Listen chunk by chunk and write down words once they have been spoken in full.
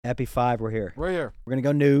Epi 5, we're here. We're here. We're going to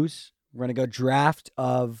go news. We're going to go draft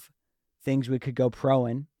of things we could go pro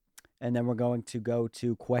in. And then we're going to go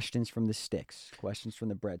to questions from the sticks. Questions from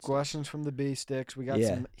the breadsticks. Questions from the B sticks. We got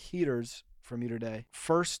some heaters from you today.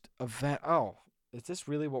 First event. Oh, is this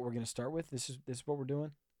really what we're going to start with? This is what we're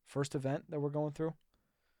doing? First event that we're going through?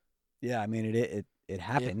 Yeah, I mean, it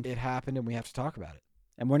happened. It happened, and we have to talk about it.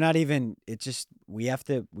 And we're not even, we have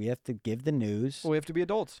to give the news. Well, we have to be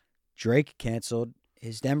adults. Drake canceled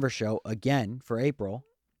his Denver show again for April,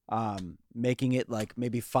 making it like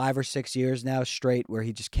maybe 5 or 6 years now straight where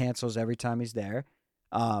he just cancels every time he's there.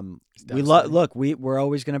 We're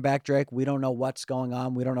always going to back Drake. We don't know what's going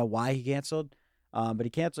on. We don't know why he canceled. But he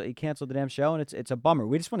canceled the damn show, and it's a bummer.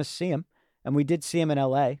 We just want to see him. And we did see him in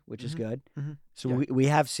LA, which is good. Mm-hmm. So we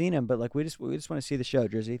have seen him, but like we just want to see the show,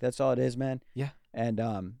 Drizzy. That's all it is, man. Yeah. And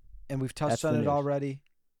we've touched on it already.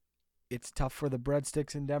 It's tough for the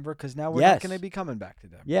breadsticks in Denver because now we're Yes. not going to be coming back to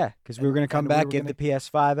Denver. Yeah, because we were going to come back, give the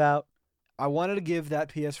PS5 out. I wanted to give that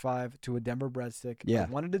PS5 to a Denver breadstick. Yeah. I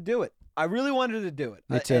wanted to do it. I really wanted to do it.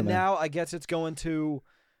 Me too, and man. now I guess it's going to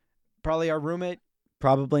probably our roommate.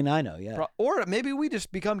 Probably Nino, yeah. Or maybe we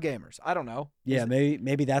just become gamers. I don't know. Yeah,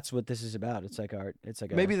 maybe that's what this is about. It's like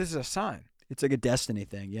maybe this is a sign. It's like a destiny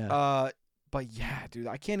thing, yeah. But yeah, dude,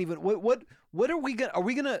 I can't even. What are we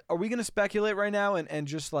gonna speculate right now and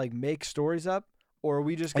just like make stories up, or are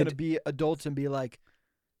we just gonna be adults and be like,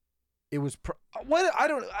 it was what I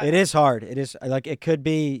don't. It is hard. It is like it could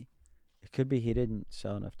be he didn't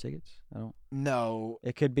sell enough tickets. I don't. No.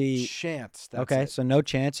 It could be chance. Okay, so no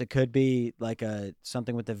chance. It could be like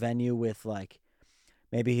something with the venue with like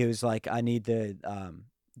maybe he was like, I need the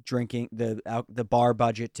drinking the bar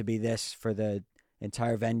budget to be this for the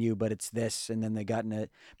entire venue, but it's this, and then they got in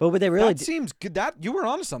it. But what they really seems good. That you were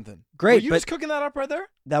onto something. Great. Were you just cooking that up right there?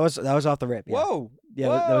 That was off the rip. Yeah. Whoa. Yeah.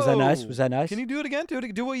 Whoa. Was that nice? Was that nice? Can you do it again?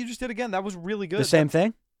 Do what you just did again. That was really good. The same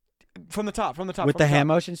thing. From the top. With the hand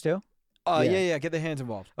motions too. Yeah. Get the hands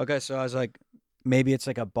involved. Okay, so I was like, maybe it's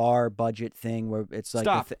like a bar budget thing where it's like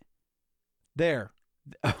stop. There.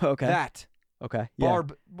 Okay. That. Okay.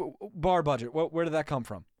 Bar budget. Where did that come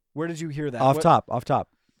from? Where did you hear that? Off top,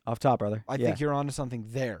 brother. I think you're onto something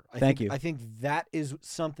there. Thank you. I think that is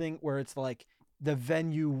something where it's like the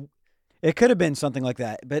venue. It could have been something like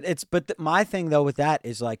that, but my thing though with that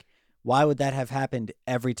is like, why would that have happened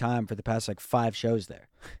every time for the past like 5 shows there?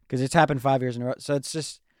 Because it's happened 5 years in a row. So it's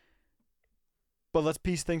just. But let's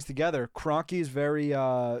piece things together. Kroenke is very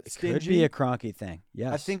stingy. It could be a Kroenke thing.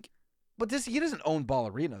 Yes. I think, but he doesn't own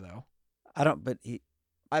Ballerina though. I don't. But he.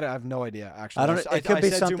 I have no idea, actually. I don't. It could I be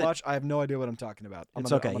said something. too much. I have no idea what I'm talking about.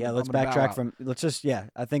 It's okay. Let's backtrack from. Let's just. Yeah,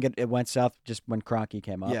 I think it went south just when Kroenke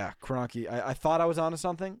came up. Yeah, Kroenke. I thought I was onto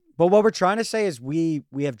something. But what we're trying to say is we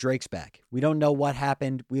have Drake's back. We don't know what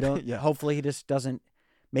happened. We don't. Yeah. Hopefully he just doesn't.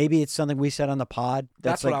 Maybe it's something we said on the pod.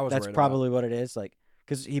 That's like, what I was. That's probably what it is. Like,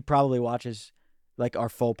 because he probably watches like our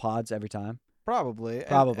full pods every time. Probably.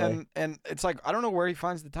 And it's like I don't know where he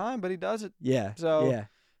finds the time, but he does it. Yeah. So yeah.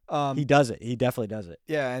 He does it. He definitely does it.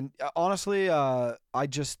 Yeah, and honestly, I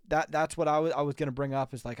just that's what I was gonna bring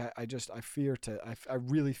up is like I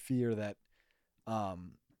really fear that,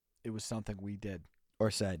 it was something we did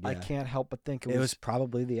or said. Yeah. I can't help but think it was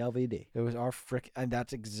probably the LVD. It was our and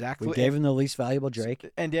that's exactly. We gave him the least valuable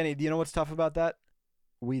Drake. And Danny, do you know what's tough about that?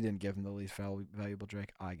 We didn't give him the least valuable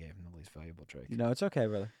Drake. I gave him the least valuable Drake. No, it's okay,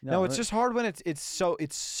 brother. No, it's just hard when it's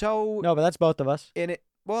so. No, but that's both of us. And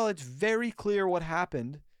it's very clear what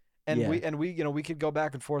happened. And we could go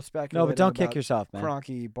back and forth speculating. No, but don't kick yourself, man.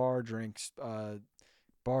 Kroenke, bar drinks,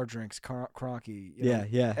 Kroenke.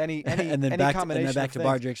 Yeah. Any and then any back combination and then back of to things.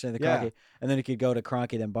 bar drinks and the Kroenke, and then it could go to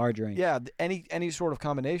Kroenke then bar drink. Yeah, any sort of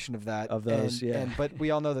combination of that. Of those, but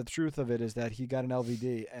we all know the truth of it is that he got an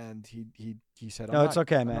LVD and he said, "No, it's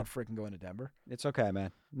okay, man. I'm not freaking going to Denver. It's okay,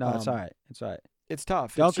 man. No, it's all right. It's all right. It's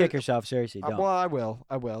tough. Don't kick yourself. Seriously, don't. Well,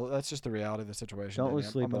 I will. That's just the reality of the situation. Don't lose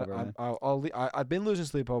sleep over it, man. I've been losing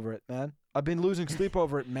sleep over it, man. I've been losing sleep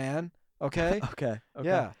over it, man. Okay? Okay.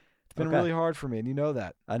 Yeah. It's been really hard for me, and you know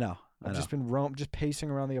that. I know. I've just been just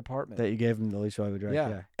pacing around the apartment. That you gave him the least valuable Drake.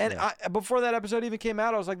 Yeah. And before that episode even came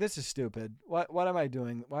out, I was like, this is stupid. What am I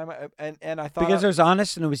doing? Why am I? And I thought. Because it was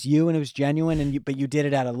honest, and it was you, and it was genuine, but you did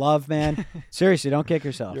it out of love, man. Seriously, don't kick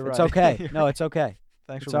yourself. You're it's right. okay. No, it's okay.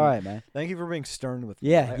 Thanks it's all right, man. Thank you for being stern with me.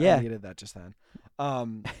 Yeah, I needed that just then.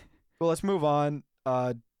 Well, let's move on.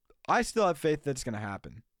 I still have faith that it's going to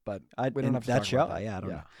happen, but we don't have to that talk show. about that. Yeah, I don't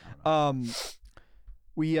know.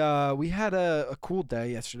 We had a cool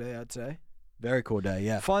day yesterday, I'd say. Very cool day,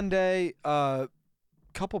 yeah. Fun day.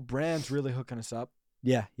 Couple brands really hooking us up.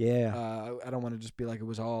 Yeah. I don't want to just be like it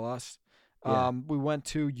was all us. Yeah. We went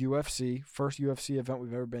to UFC, first UFC event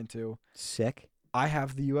we've ever been to. Sick. I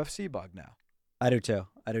have the UFC bug now. I do too.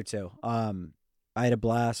 I had a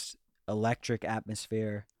blast. Electric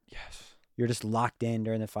atmosphere. Yes. You're just locked in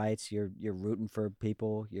during the fights. You're rooting for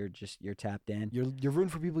people. You're tapped in. You're rooting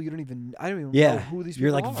for people you don't even. I don't even know Yeah. who these people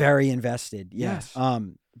You're like are. very invested. Yeah. Yes.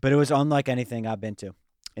 But it was unlike anything I've been to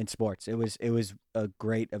in sports. It was a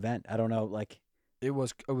great event. I don't know, like It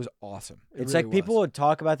was awesome. it's really like people was. would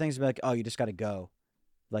talk about things and be like, "Oh, you just got to go."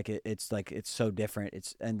 Like it's so different.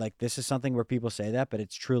 And like this is something where people say that, but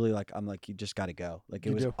it's truly like I'm like you just got to go. Like it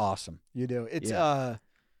You was do. awesome. You do. Yeah.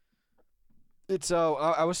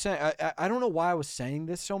 I was saying I don't know why I was saying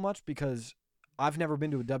this so much because I've never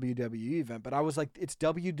been to a WWE event, but I was like it's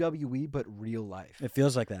WWE but real life. It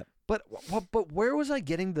feels like that. But where was I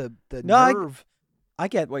getting the No, nerve? I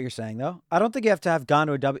get what you're saying though. I don't think you have to have gone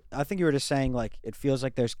to a W. I think you were just saying like it feels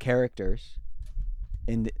like there's characters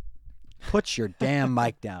in the. Put your damn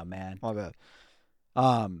mic down, man. My bad.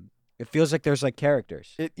 It feels like there's like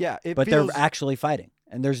characters, It but feels, they're actually fighting,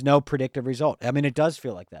 and there's no predictive result. I mean, it does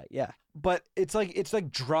feel like that, yeah. but it's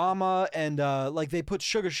like drama and like they put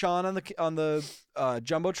Sugar Sean on the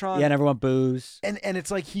jumbotron. Yeah, and everyone boos. And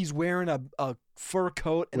it's like he's wearing a fur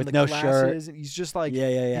coat and With the no glasses, and he's just like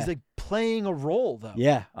Yeah. he's like playing a role though.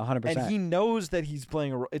 Yeah, 100%. And he knows that he's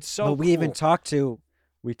playing a role. It's so. But we even cool.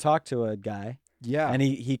 talked to a guy, Yeah. and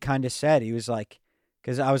he kind of said he was like,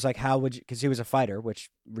 because I was like, how would you? Because he was a fighter, which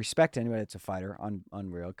respect to anybody that's a fighter,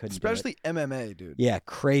 unreal, couldn't do it. Especially MMA, dude. Yeah,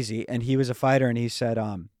 crazy. And he was a fighter, and he said,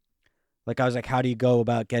 like I was like, how do you go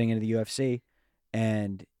about getting into the UFC?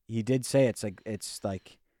 And he did say it's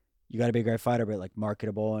like you got to be a great fighter, but like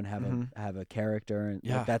marketable and have a character, and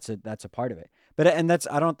Yeah. like, that's a part of it. But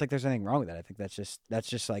I don't think there's anything wrong with that. I think that's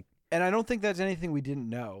just like And I don't think that's anything we didn't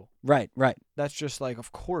know. right. That's just like,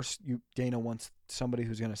 of course, Dana wants somebody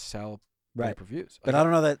who's gonna sell Right. pay-per-views. But I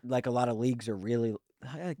don't know that like a lot of leagues are really.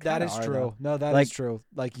 That is true. Though. No, that is Like- true.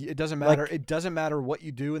 Like it doesn't matter. like- It doesn't matter what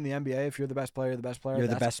you do in the NBA. If you're the best player, You're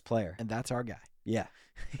the best player. and that's our guy. Yeah,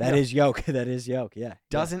 that is Yoke. That is Yoke. Yeah,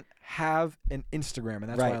 Doesn't have an Instagram, and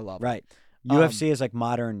that's right, why I love. right. Um, UFC is like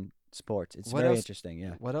modern sports. It's what very else- interesting.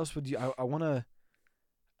 Yeah. What else would you? I want to.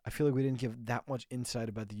 I feel like we didn't give that much insight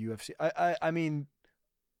about the UFC. I mean,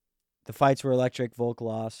 The fights were electric. Volk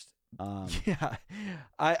lost. yeah.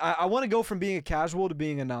 I want to go from being a casual to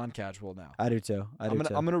being a non-casual now. I do too. I'm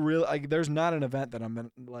gonna really like. There's not an event that I'm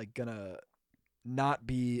gonna not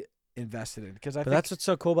be invested in because I But think that's what's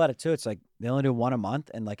so cool about it too. It's like they only do one a month,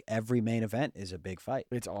 and like every main event is a big fight.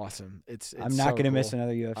 it's awesome. It's I'm not so gonna miss cool.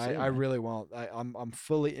 another UFC. I man. really won't. I'm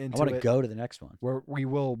fully into I want to it. go to the next one. Where we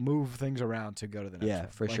will move things around to go to the next Yeah, one.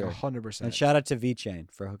 for like sure. 100%. And shout out to V Chain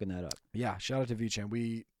for hooking that up. Yeah, shout out to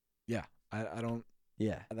V-Chain. I don't.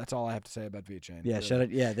 Yeah. That's all I have to say about V-Chain. Yeah, really. shout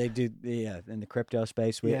out. Yeah, they do. Yeah, in the crypto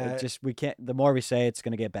space, we Yeah. we can't. The more we say, it's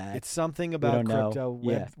gonna get bad. It's something about don't know. crypto,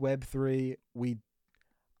 Yeah. Web3.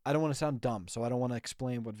 I don't want to sound dumb, so I don't want to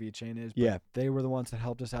explain what V-Chain is. But Yeah. they were the ones that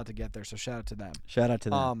helped us out to get there. So shout out to them. Shout out to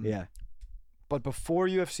them. Yeah. But before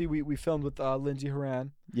UFC, we filmed with Lindsey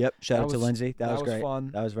Horan. Yep. Shout That out to was- Lindsay. That was great. Fun.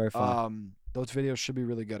 That was very fun. Those videos should be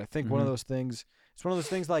really good. I think one of Mhm. those things. It's one of those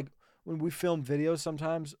things like when we film videos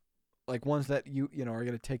sometimes, like ones that you know are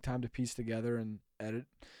gonna take time to piece together and edit.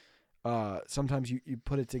 Sometimes you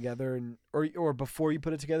put it together and or before you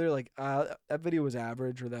put it together, like that video was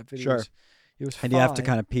average or that video Sure. was, it was And you have to fine.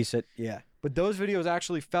 kind of piece it. Yeah. But those videos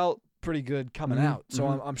actually felt pretty good coming Mhm, out. So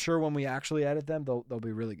mhm. I'm sure when we actually edit them, they'll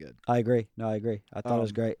be really good. I agree. No, I agree. I thought it was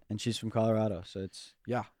Um, great. And she's from Colorado, so it's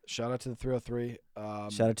Yeah. Shout out to the 303.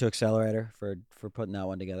 shout out to Accelerator for putting that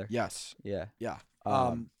one together. Yes. Yeah. Yeah.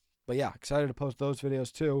 Um, But yeah, excited to post those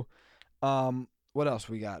videos too. What else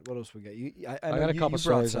we got? I know I got a couple you brought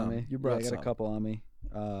stories some. on me. You brought I got some. a couple on me.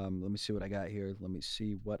 Let me see what I got here. Let me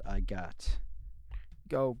see what I got.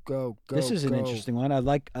 Go. This is an go. interesting one. I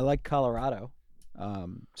like Colorado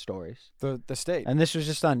stories. The state. And this was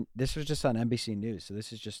just on NBC News. So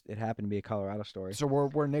this is just it happened to be a Colorado story. So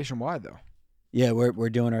we're nationwide though. Yeah, we're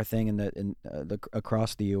doing our thing in the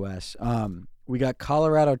across the U.S. We got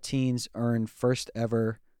Colorado teens earn first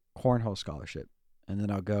ever cornhole scholarship, and then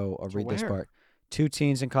I'll read this where? part. 2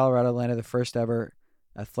 teens in Colorado landed the first ever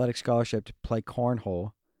athletic scholarship to play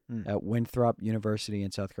cornhole at Winthrop University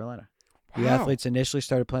in South Carolina. The Wow. athletes initially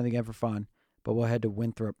started playing the game for fun, but will head to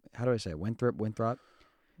Winthrop. How do I say it? Winthrop? Let's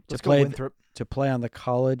to play go Winthrop. to play on the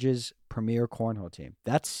college's premier cornhole team.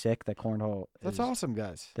 That's sick. That cornhole. That's awesome,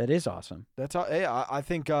 guys. That is awesome. That's all. Hey, I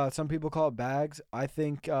think some people call it bags. I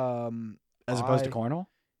think As opposed to cornhole.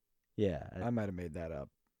 Yeah. I might have made that up.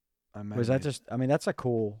 Was that just? I mean, that's a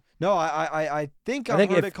cool. No, I think I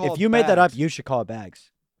think heard it called if you made that up, bags. you should call it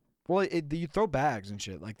bags. Well, you throw bags and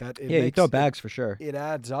shit like that. You throw bags for sure. It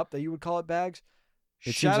adds up that you would call it bags.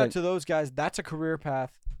 It Shout seems out like- to those guys. That's a career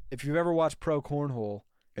path. If you've ever watched pro cornhole,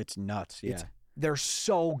 It's nuts. Yeah. they're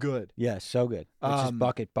so good. Yeah, so good. It's just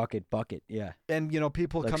bucket, bucket, bucket. Yeah. And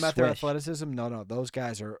people Like come at their swish. athleticism. No, those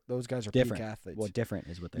guys are Different. peak athletes. Well, different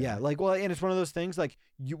is what they Yeah, are. and it's one of those things like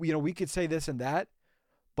we could say this and that,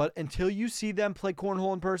 but until you see them play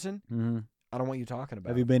cornhole in person, Mm-hmm. I don't want you talking about.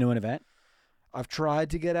 Have you been to an event? I've tried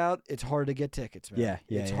to get out. It's hard to get tickets, man. Yeah,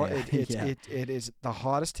 It's yeah, hard. yeah. It is the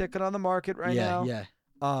hottest ticket on the market right now. Yeah,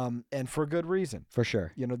 And for good reason. for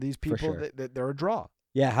sure. These people, sure. they're a draw.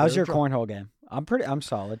 Yeah, how's They're your a draw. cornhole game? I'm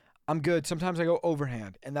solid. I'm good. Sometimes I go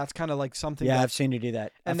overhand, and that's kind of like something. Yeah, that I've seen you do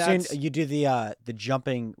that. and I've that's- seen you do the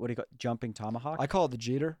jumping. What do you call jumping tomahawk? I call it the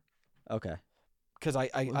jeter Okay. because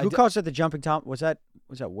Who calls it the jumping tom? Was that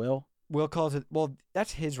Will? Will calls it. Well,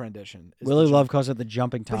 that's his rendition. is the Willie jump. Love calls it the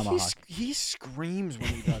jumping But tomahawk. he screams when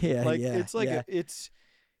he does Yeah, it. Like yeah, it's like yeah. it's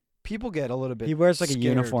people get a little bit. He wears like scared. a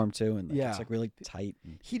uniform too, and Yeah. it's like really tight.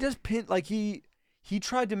 He does pin like he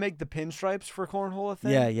tried to make the pinstripes for cornhole a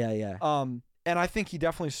thing. Yeah. And I think he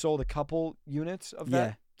definitely sold a couple units of that.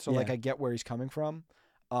 Yeah, So yeah. I get where he's coming from.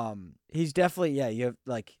 He's definitely you have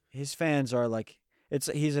like his fans are like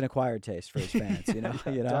he's an acquired taste for his fans, you know.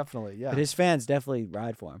 Definitely, yeah. But his fans definitely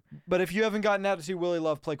ride for him. But if you haven't gotten out to see Willie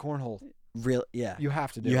Love play cornhole, Real, yeah. you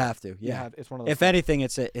have to do. You it. have to, You yeah. have- it's one of those. If anything,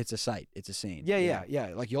 it's a sight, it's a scene. Yeah.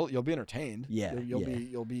 Like you'll be entertained. Yeah, You'll yeah.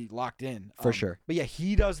 you'll be locked in For sure. But yeah,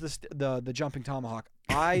 he does the jumping tomahawk.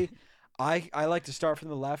 I like to start from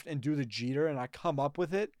the left and do the jeter, and I come up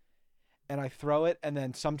with it, and I throw it, and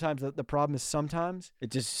then sometimes the problem is sometimes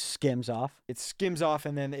It just skims off. it skims off,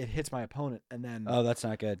 and then it hits my opponent, and then Oh, that's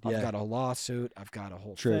not good. I've Yeah. got a lawsuit. I've got a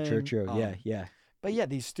whole True. thing. Yeah. But yeah,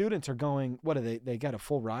 these students are going. What are they? They got a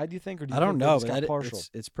full ride? You think, or do you I don't think they know, just but got partial?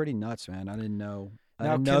 it's pretty nuts, man. I didn't know. I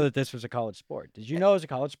Now, didn't know can- that this was a college sport. Did you know it was a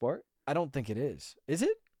college sport? I don't think it is. Is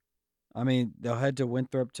it? I mean, they'll head to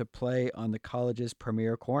Winthrop to play on the college's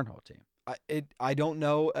premier cornhole team. I don't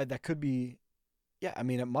know. That could be. Yeah, I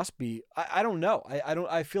mean, it must be. I don't know. I don't.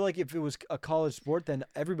 I feel like if it was a college sport, then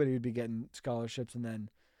everybody would be getting scholarships, and then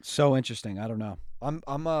So interesting. I don't know.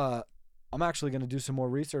 I'm actually gonna do some more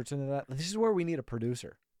research into that. This is where we need a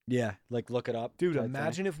producer. Yeah, like look it up, Dude, type thing.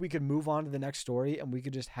 imagine if we could move on to the next story and we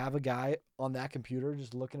could just have a guy on that computer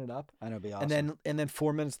just looking it up, I know, it'd be awesome. and then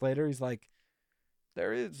 4 minutes later he's like,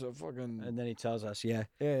 "There is a fucking And then he tells us, yeah.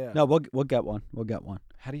 yeah." No, we'll get one. We'll get one.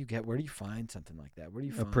 How do you get? Where do you find something like that? Where do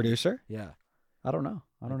you A find producer? Yeah, I don't know.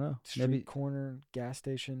 I don't know. street Maybe corner gas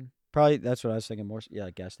station. probably that's what I was thinking. More, yeah,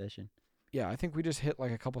 like gas station, Yeah, I think we just hit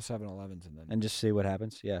like a couple 7-Elevens and then and just see what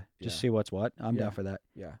happens. Yeah, just Yeah. see what's what. I'm Yeah. down for that.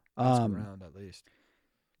 yeah, ask Um, around at least.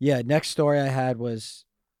 Yeah. Next story I had was,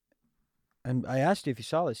 and I asked you if you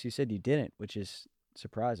saw this. You said you didn't, which is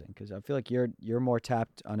surprising because I feel like you're more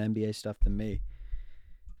tapped on NBA stuff than me.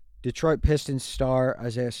 Detroit Pistons star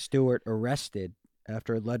Isaiah Stewart arrested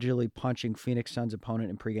after allegedly punching Phoenix Suns opponent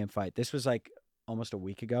in pregame fight. This was like almost a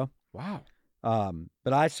week ago. Wow,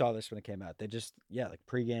 But I saw this when it came out. They just like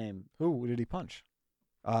pregame. who did he punch?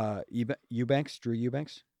 Eubanks, Drew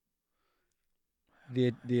Eubanks.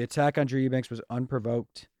 The attack on Drew Eubanks was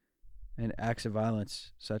unprovoked, and acts of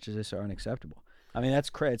violence such as this are unacceptable. I mean, that's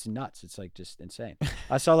crazy. It's nuts. It's like just insane.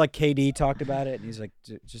 I saw like KD talked about it, and he's like,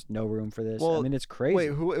 just no room for this. I Well, mean, it's crazy. Wait,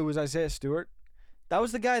 who? It was Isaiah Stewart. That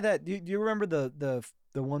was the guy that. Do you remember the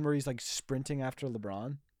one where he's like sprinting after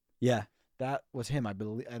LeBron? Yeah, That was him, I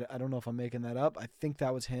believe. I don't know if I'm making that up. I think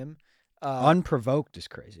that was him. unprovoked is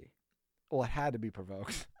crazy. Well, it had to be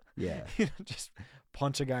provoked. Yeah, Just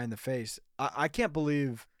punch a guy in the face. I can't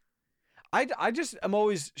believe. I just am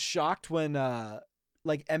always shocked when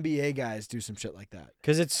like NBA guys do some shit like that.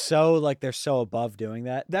 because it's so like they're so above doing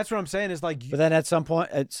that. That's what I'm saying. Is like, But then at some point,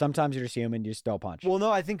 sometimes you're just human. You just don't punch. well,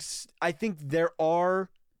 no, I think there are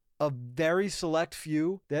a very select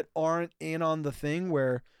few that aren't in on the thing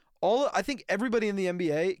where I think everybody in the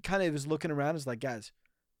NBA kind of is looking around is like, guys,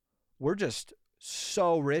 we're just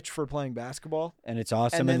so rich for playing basketball. And it's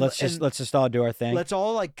awesome. And And, then- let's just all do our thing. Let's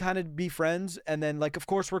all like kind of be friends, and then like of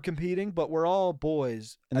course we're competing, but we're all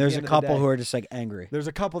boys. And at there's the a end of the couple day. who are just like angry. There's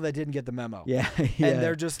a couple that didn't get the memo. Yeah, yeah. And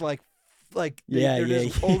they're just like they're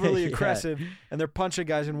just overly yeah. aggressive, and they're punching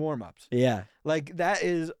guys in warm-ups. Yeah, Like that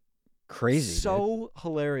is crazy. dude. so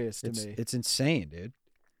hilarious to me. It's insane, dude.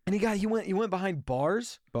 And he went behind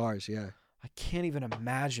bars. Bars, yeah. I can't even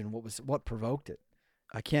imagine what provoked it.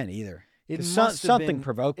 I can't either. It 'Cause must have something been,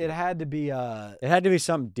 provoked It it. had to be It had to be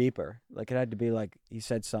something deeper. Like it had to be like he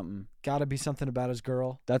said something. got to be something about his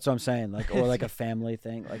girl. That's what I'm saying. Like or like a family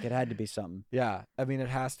thing. Like it had to be something. Yeah, I mean it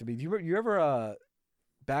has to be. You ever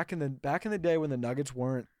back in the day when the Nuggets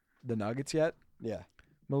weren't the Nuggets yet. Yeah.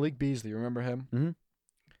 Malik Beasley, remember him? Mhm.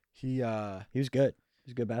 He was good.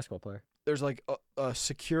 He's a good basketball player. There's like a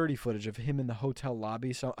security footage of him in the hotel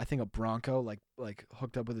lobby. So I think a Bronco like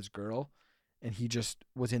hooked up with his girl, and he just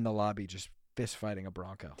was in the lobby just fist fighting a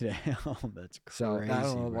Bronco. Damn, that's crazy. So I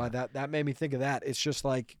don't know why that made me think of that. It's just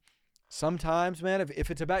like sometimes, man,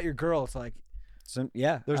 if it's about your girl, it's like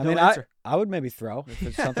there's no answer. I would maybe throw if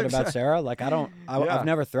it's something about Sarah. Like I've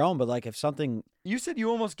never thrown, but like if something. You said you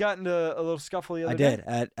almost got into a little scuffle the other day.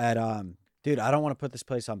 I did at Dude, I don't want to put this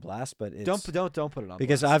place on blast, but it's don't put it on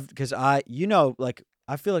because blast.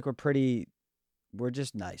 I feel like we're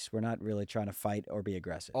just nice. We're not really trying to fight or be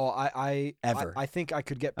aggressive. Oh, I think I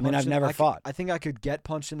could get punched. I've never fought. I think I could get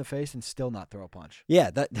punched in the face and still not throw a punch. Yeah,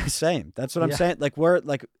 the same. That's what I'm saying. Like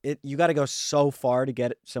you got to go so far to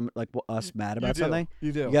get us mad about something.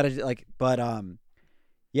 You do. You got to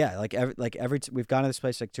we've gone to this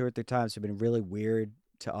place like 2 or 3 times. It's been really weird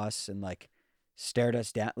to us and like stared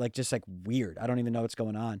us down, like just like weird. I don't even know what's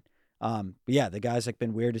going on. But yeah, the guy's like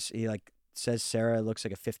been weird to see. Like says Sarah looks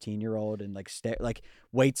like a 15-year-old and like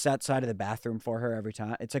waits outside of the bathroom for her every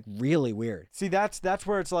time. It's like really weird. See, that's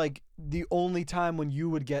where it's like the only time when you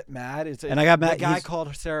would get mad is and I got mad. The guy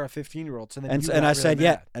called Sarah a 15-year-old, so then I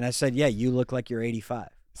said yeah, you look like you're 85.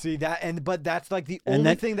 See that, but that's like the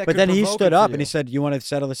only thing that. But then he stood up and he said, "You want to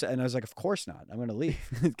settle this?" And I was like, "Of course not. I'm going to leave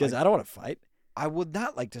because I don't want to fight." I would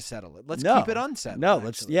not like to settle it. Let's keep it unsettled. No,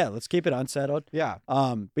 let's keep it unsettled. Yeah.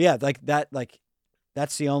 But yeah,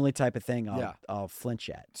 that's the only type of thing I'll flinch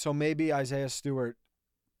at. So maybe Isaiah Stewart.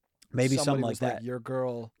 Maybe something like that. Like your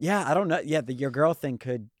girl. Yeah, I don't know. Yeah, your girl thing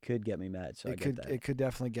could get me mad. So it could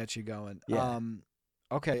definitely get you going. Yeah.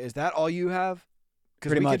 Okay, is that all you have?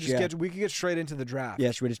 Pretty much, we could get straight into the draft. Yeah,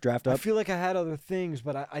 should we just draft up? I feel like I had other things,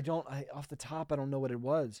 but I don't. Off the top, I don't know what it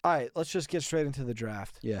was. All right, let's just get straight into the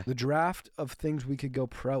draft. Yeah. The draft of things we could go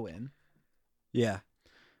pro in. Yeah.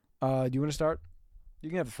 Do you want to start? You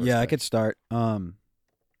can have the first. Yeah, pick. I could start.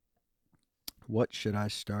 What should I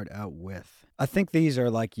start out with? I think these are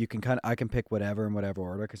like I can pick whatever in whatever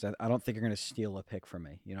order because I don't think you're gonna steal a pick from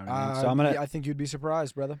me. You know what I mean? So I think you'd be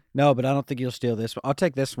surprised, brother. No, but I don't think you'll steal this one. I'll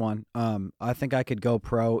take this one. I think I could go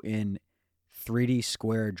pro in 3D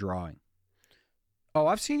square drawing. Oh,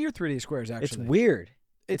 I've seen your 3D squares. Actually, it's weird.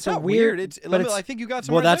 It's not weird. I think you got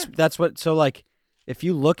some. Well, that's what. So like, if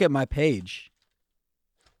you look at my page,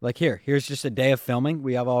 like here's just a day of filming.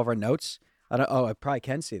 We have all of our notes. I probably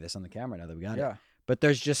can see this on the camera now that we got it. But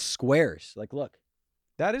there's just squares. Like, look.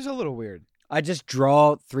 That is a little weird. I just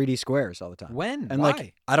draw 3D squares all the time. When? And why?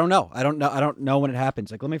 Like, I don't know. I don't know when it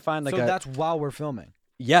happens. Like, let me find like. So that's while we're filming.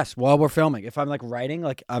 Yes, while we're filming. If I'm like writing,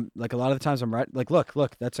 like I'm like a lot of the times I'm writing. Like,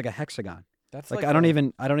 look, that's like a hexagon. That's like I don't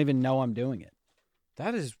even know I'm doing it.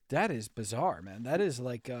 That is bizarre, man. That is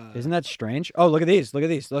like. Isn't that strange? Oh, look at these. Look,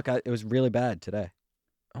 it was really bad today.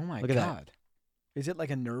 Oh my God. That. Is it like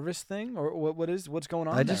a nervous thing, or what's going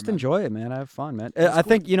on? I just enjoy it, man. I have fun, man. I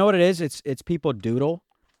think you know what it is. It's people doodle.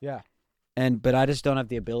 Yeah. But I just don't have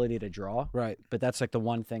the ability to draw. Right. But that's like the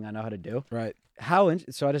one thing I know how to do. Right.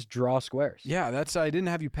 So I just draw squares. Yeah, I didn't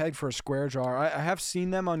have you pegged for a square drawer. I have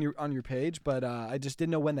seen them on your page, but I just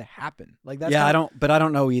didn't know when they happen. Like that's. Yeah, I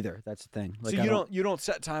don't know either. That's the thing. Like, so you don't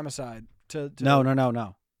set time aside to.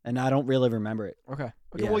 No. And I don't really remember it. Okay.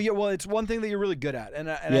 Yeah. Well, it's one thing that you're really good at, and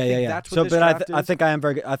I think that's what so, this but draft is. I think I am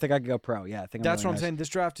very good. I think I could go pro. Yeah, I think that's really what I'm saying. This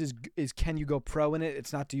draft is can you go pro in it?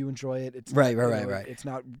 It's not do you enjoy it? It's right. It's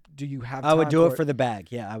not do you have. I would do it for the bag.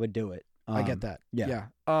 Yeah, I would do it. I get that. Yeah.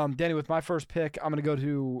 Danny, with my first pick, I'm gonna go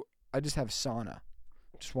to. I just have sauna,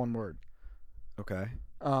 just one word. Okay.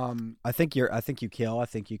 I think you kill. I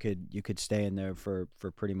think you could stay in there for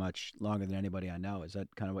pretty much longer than anybody I know. Is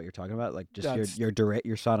that kind of what you're talking about? Like just your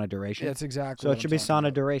sauna duration? Yeah, that's exactly. So it should be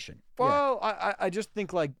sauna duration. Well, yeah. I just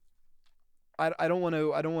think like I don't want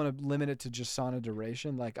to limit it to just sauna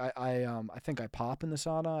duration. Like I think I pop in the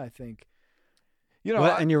sauna. I think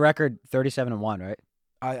and your record 37-1, right?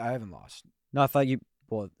 I haven't lost. No, I thought you.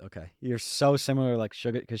 Well, okay. You're so similar, like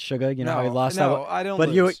Sugar, because Sugar, how he lost that one? No, I don't But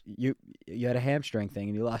lose. you had a hamstring thing,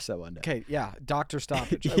 and you lost that one day. Okay, yeah, doctor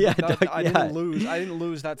stoppage. Yeah, I didn't lose. I didn't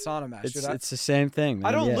lose that sauna match. It's the same thing, man.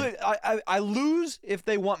 I don't lose. I lose if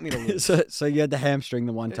they want me to lose. so you had the hamstring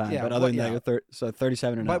the one time, but other than that, so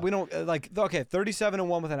 37-0. But we don't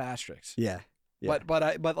 37-1 with an asterisk. Yeah.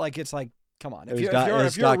 But like it's like. Come on, if you're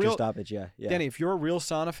a real stoppage, yeah. Danny, if you're a real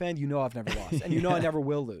sauna fan, you know I've never lost, and you know I never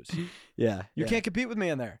will lose. Yeah, you can't compete with me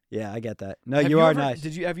in there. Yeah, I get that. No, you are nice.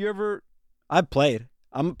 Have you ever? I've played.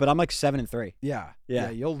 But I'm like 7-3. Yeah,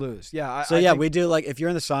 you'll lose. Yeah. We do like if you're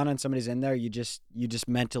in the sauna and somebody's in there, you just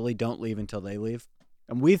mentally don't leave until they leave,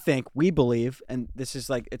 and we believe, and this is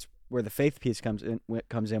like where the faith piece comes in with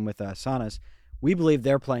saunas. We believe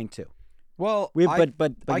they're playing too. Well,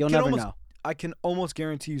 but you'll never know I can almost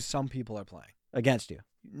guarantee you some people are playing against you.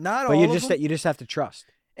 Not but all you of them. you just have to trust.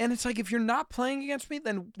 And it's like, if you're not playing against me,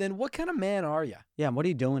 then what kind of man are you? Yeah, and what are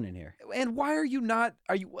you doing in here? And why are you not?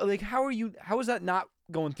 Are you like, how is that not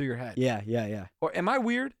going through your head? Yeah. Or am I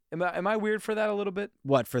weird? Am I weird for that a little bit?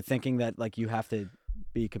 What, for thinking that like you have to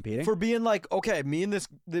be competing? For being like, okay, me and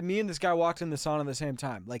this guy walked in the sauna at the same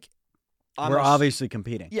time. Like, we're obviously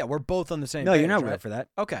competing. Yeah, we're both on the same. No, page, you're not right? real for that.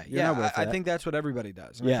 Okay, you're not real for I that. think that's what everybody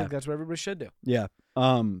does. And I think that's what everybody should do. Yeah.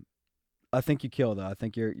 I think you kill though. I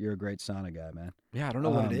think you're a great sauna guy, man. Yeah, I don't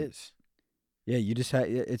know what it is. Yeah, you just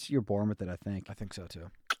you're born with it, I think. I think so too.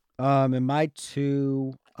 And my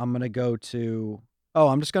 2, I'm gonna go to. Oh,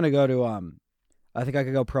 I'm just gonna go to. I think I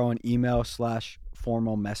could go pro in email /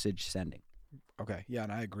 formal message sending. Okay, yeah,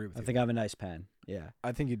 and I agree with you. I think I have a nice pen. Yeah,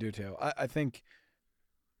 I think you do too. I think.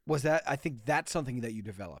 I think that's something that you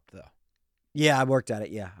developed though. Yeah, I worked at it.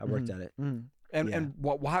 Yeah, I worked at it. Mm-hmm. And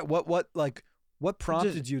what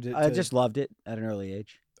prompted you to? I just loved it at an early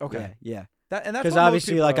age. Okay, yeah. That's because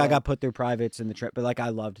obviously, like, I got put through privates in the trip, but like I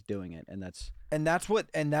loved doing it, and that's what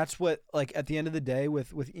like at the end of the day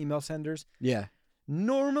with email senders. Yeah.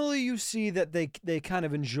 Normally, you see that they kind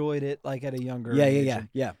of enjoyed it like at a younger age.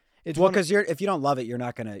 Yeah. It's because if you don't love it, you're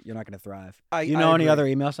not gonna thrive. You I know any agree. other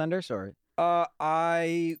email senders or?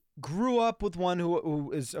 I grew up with one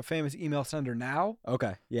who is a famous email sender now.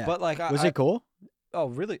 Okay, yeah. But like, was it cool? Oh,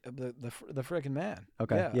 really? The freaking man.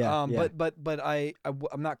 Okay, yeah. But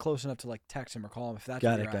I'm not close enough to like text him or call him if that's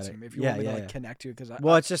what you're asking me. If you want me to like connect you, because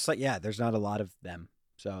it's just like there's not a lot of them,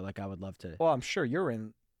 so like I would love to. Well, I'm sure you're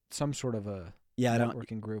in some sort of a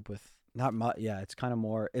networking group with. Not much. Yeah, it's kind of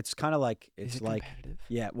more. It's kind of like is it like competitive?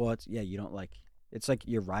 Yeah. Well, you don't like. It's like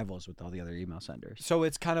you're rivals with all the other email senders. So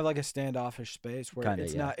it's kind of like a standoffish space where kinda,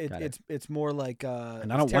 it's yeah, not. It's more like.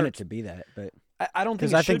 And I don't want it to be that, but I don't think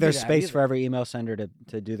because I think there's space either. for every email sender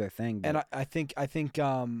to do their thing. But. And I think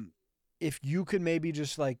if you could maybe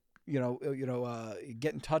just like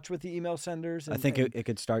get in touch with the email senders. I think it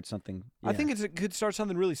could start something. Yeah. I think it could start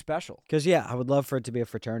something really special. Because I would love for it to be a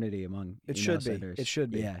fraternity among email senders. It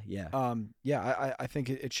should be. Yeah. I think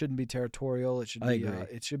it shouldn't be territorial. It should I be. agree.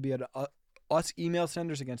 It should be us email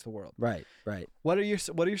senders against the world. Right. What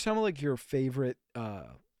are some of like your favorite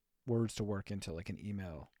words to work into like an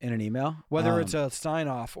email? In an email, whether it's a sign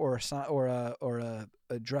off or a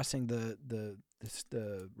addressing the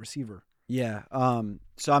receiver. Yeah.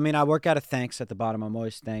 So I mean, I work out of thanks at the bottom. I'm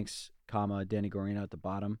always thanks, comma Danny Gorino at the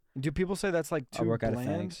bottom. Do people say that's like too I work bland? out of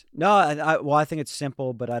thanks. No, I think it's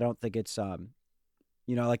simple, but I don't think it's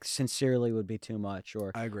like sincerely would be too much,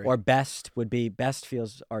 or I agree. Or best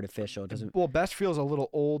feels artificial. It doesn't. Well, best feels a little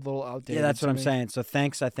old, a little outdated. Yeah, that's what I'm saying. So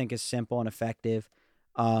thanks, I think, is simple and effective.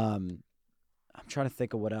 I'm trying to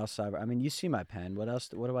think of what else I mean, you see my pen. What else?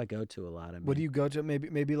 What do I go to a lot? I mean, what do you go to?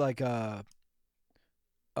 Maybe like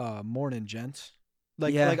morning, gents.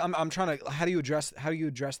 Like I'm trying to. How do you address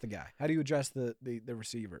the guy? How do you address the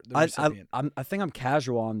receiver? The recipient? I think I'm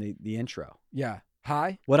casual on the intro. Yeah.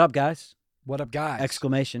 Hi. What up, guys? What up, guys?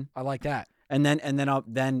 Exclamation. I like that. And then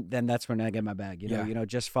that's when I get my bag. You know,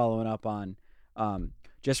 just following up on,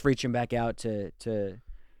 just reaching back out to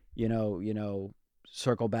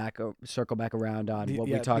circle back around on what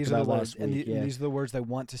we talked about last week. And these are the words they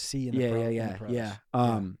want to see in the pros. Yeah.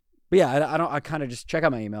 But yeah, I kind of just check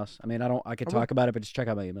out my emails. I mean, I could talk about it, but just check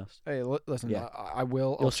out my emails. Hey, listen, Yeah. I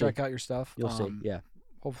will. I'll check out your stuff. You'll see. Yeah.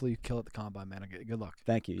 Hopefully you kill at the combine, man. Good luck.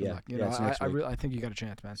 Thank you. Good Yeah. luck. It's next week. I think you got a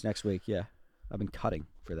chance, man. It's next week. Yeah. I've been cutting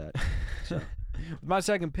for that. So. With my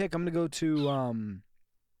second pick, I'm gonna go to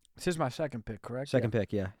this is my second pick, correct? Second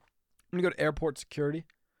pick, yeah. I'm gonna go to airport security.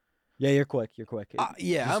 Yeah, you're quick.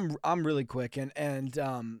 I'm really quick, and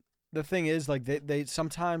the thing is, like, they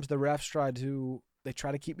sometimes the refs try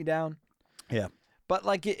to keep me down. Yeah. But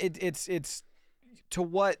like it's to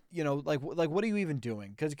what, like what are you even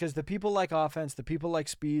doing? Because the people like offense, the people like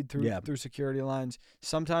speed through security lines.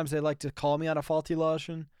 Sometimes they like to call me on a faulty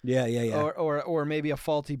lotion. Yeah. Or maybe a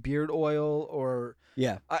faulty beard oil, or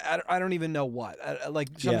yeah. I don't even know what. Like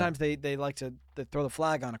sometimes they like to throw the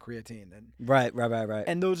flag on a creatine and right.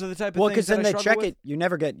 And those are the type of well, things. Well, because then they check with. it. You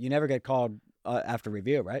never get called after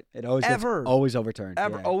review, right? It always gets always overturned.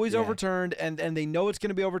 Always overturned, and they know it's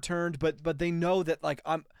going to be overturned, but they know that like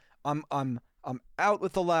I'm out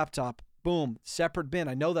with the laptop. Boom, separate bin.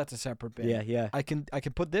 I know that's a separate bin. Yeah. I can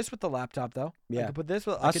put this with the laptop though. Yeah. I can put this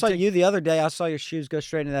with. I saw you the other day. I saw your shoes go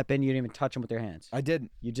straight into that bin. You didn't even touch them with your hands. I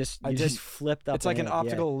didn't. You just didn't. flipped up. It's like an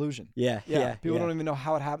optical illusion. Yeah. People don't even know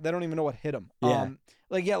how it happened. They don't even know what hit them. Yeah.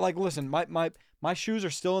 Listen, my My shoes are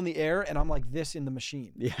still in the air, and I'm like this in the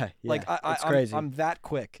machine. Yeah. Like It's crazy. I'm that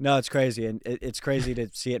quick. No, it's crazy, and it's crazy to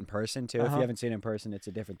see it in person too. If Uh-huh. you haven't seen it in person, it's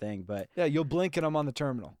a different thing. But Yeah, you'll blink and I'm on the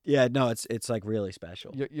terminal. yeah, no, it's like really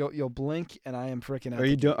special. You'll blink and I am freaking out.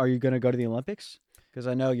 Are you going to go to the Olympics? Because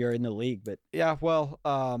I know you're in the league, but Yeah, well,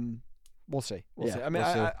 we'll see. We'll Yeah, see. I mean,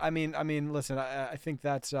 we'll see. I mean, listen, I think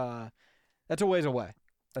that's a ways away.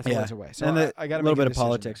 That's a yeah, ways away. So and I got a to little make bit of decision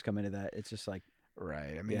politics come into that. It's just like there.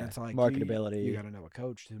 Right. I mean, Yeah, it's like marketability. You got to know a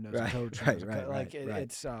coach who knows a Right, coach. Who right, knows a right, like right, right.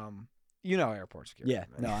 it's airport security. yeah.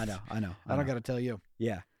 No, I know. I don't got to tell you.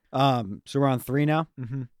 Yeah. So we're on 3 now.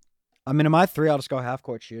 Mm-hmm. I mean, in my 3, I'll just go half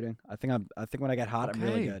court shooting. I think when I get hot, I'm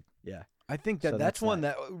really Okay. good. Yeah. I think So that's that's one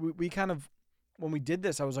that we kind of when we did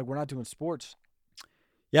this, I was like, we're not doing sports.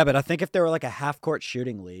 Yeah, but I think if there were like a half court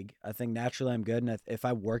shooting league, I think naturally I'm good. And if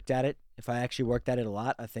I worked at it, if I actually worked at it a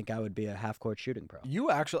lot, I think I would be a half court shooting pro. You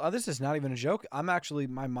actually, this is not even a joke. I'm actually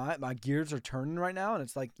my gears are turning right now, and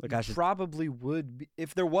it's like Like you I should- probably would be,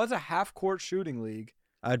 if there was a half court shooting league.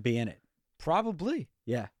 I'd be in it. Probably,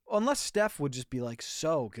 Yeah. unless Steph would just be like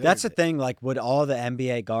so good. That's the at it. thing. Like, would all the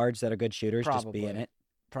NBA guards that are good shooters just be in Probably. it?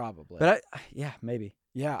 Probably, But yeah, maybe.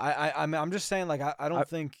 yeah, I mean, I'm just saying, like, I don't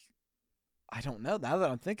think, I don't know. Now that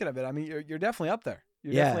I'm thinking of it, I mean, you're definitely up there.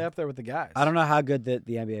 You're Yeah. definitely up there with the guys. I don't know how good the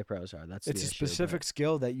NBA pros are. That's It's the a issue, specific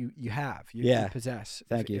skill that you have. You Yeah. possess.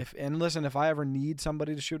 Thank you. And listen, if I ever need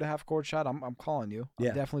somebody to shoot a half court shot, I'm calling you. I'm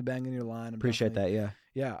Yeah. definitely banging your line. Appreciate that. Yeah.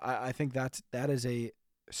 Yeah, I think that is a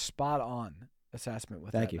spot on assessment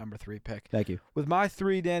with Thank that you. number 3 pick. Thank you. With my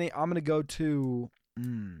 3, Danny, I'm gonna go to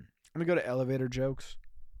elevator jokes.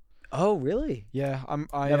 Oh, really? Yeah,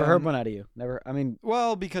 I Never heard one out of you. Never. I mean,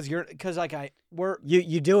 Well, because we're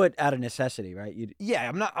you do it out of necessity, right? You yeah.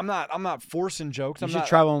 I'm not forcing jokes. you I'm should not.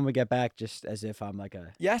 try one when we get back, just as if I'm like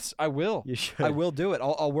a. Yes, I will. You should. I will do it.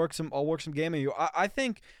 I'll work some game of you. I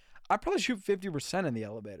think I probably shoot 50% in the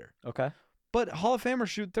elevator, Okay. but Hall of Famers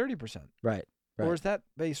shoot 30%. Right. Or Right. is that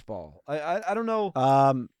baseball? I don't know.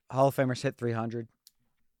 Hall of Famers hit 300.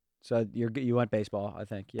 So you went baseball, I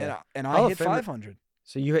think. Yeah. And Hall I of hit Famer- 500.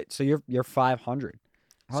 So you're 500.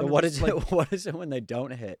 So 100 what is is it? What is it when they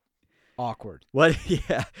don't hit? Awkward. What?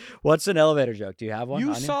 Yeah. What's an elevator joke? Do you have one? You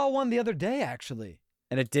on saw one the other day, actually.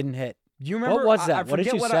 and it didn't hit. You remember? was that? I What did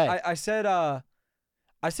forget you what say? I said.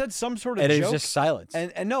 I said some sort of And it joke. was just silence.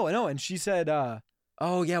 And no, and she said.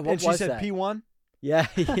 Oh yeah. What And she was said that? P1. Yeah.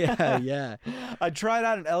 Yeah. Yeah. I tried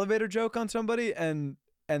out an elevator joke on somebody, and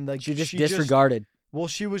like She just disregarded. Well,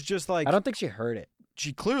 she was just like. I don't think she heard it.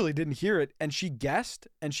 She clearly didn't hear it, and she guessed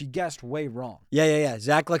way wrong. Yeah.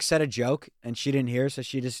 Zach like said a joke and she didn't hear, so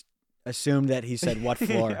she just assumed that he said what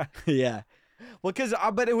floor. Yeah. Well, because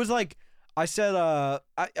but it was like I said I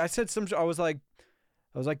said some I was like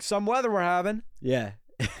some weather we're having, Yeah.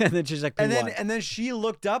 And then she's like, and P1. then she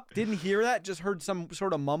looked up, didn't hear that, just heard some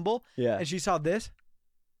sort of mumble, Yeah. and she saw this,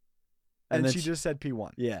 and then she just said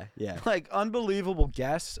P1. Yeah. Yeah. Like unbelievable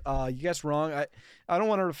guess. You guessed wrong. I don't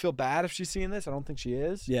want her to feel bad if she's seeing this. I don't think she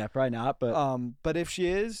is. Yeah. Probably not, but But if she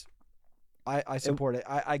is, I support it.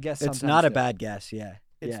 I guess it's sometimes not a too. bad guess. Yeah.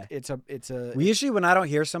 Yeah. It's a. We usually, when I don't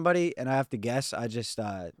hear somebody and I have to guess, I just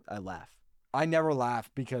I laugh. I never laugh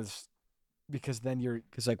because then you're.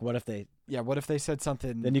 Because like, what if they? Yeah. What if they said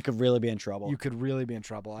something? Then you could really be in trouble. You could really be in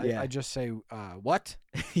trouble. Yeah. I just say, what?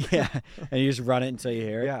 Yeah. And you just run it until you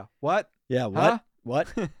hear it. Yeah. What? Yeah. What? Huh?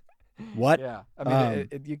 What? What? Yeah. I mean,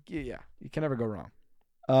 you can never go wrong.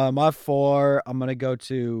 My 4. I'm gonna go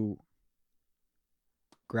to.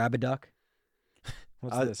 Grab a duck.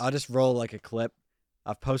 What's this? I'll just roll like a clip.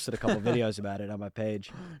 I've posted a couple videos about it on my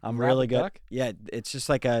page. I'm Grab really a good. duck? Yeah, it's just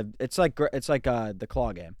like the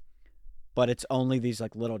claw game, but it's only these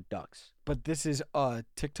like little ducks. But this is a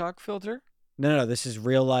TikTok filter, No, this is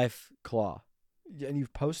real life claw. and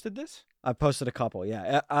you've posted this? I posted a couple.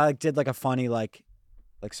 Yeah, I did like a funny like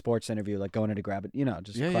sports interview, like going in to grab it.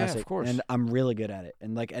 Just Yeah, classic. of course. And I'm really good at it.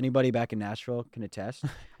 And like anybody back in Nashville can attest.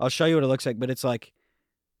 I'll show you what it looks like, but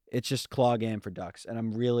it's just claw game for ducks, and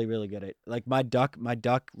I'm really, really good at. Like my duck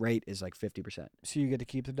rate is like 50%. So you get to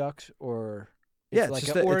keep the ducks, or Yeah, it's it's like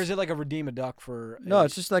just or it's- is it like a redeem a duck for? No,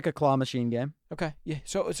 it's just like a claw machine game. okay. Yeah.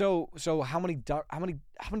 So how many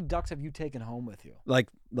ducks have you taken home with you? Like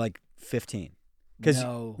 15. 'Cause-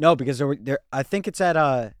 No. No, because there. I think it's at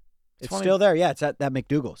It's funny. still there. Yeah, it's at that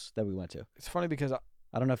McDougal's that we went to. It's funny because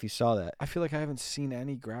I don't know if you saw that, I feel like I haven't seen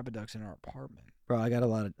any grab-a-ducks in our apartment. bro. I got a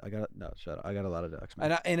lot of ducks,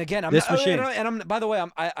 man. And again, I'm This not, machine. and I'm by the way,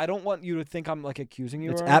 I don't want you to think I'm like accusing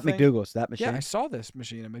you. It's or at anything. McDougal's. That machine. Yeah, I saw this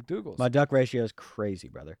machine at McDougal's. My duck ratio is crazy,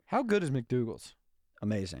 brother. How good is McDougal's?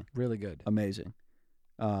 Amazing, Really good. amazing.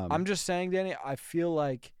 I'm just saying, Danny. I feel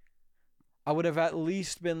like I would have at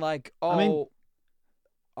least been like, oh, I mean,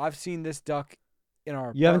 I've seen this duck in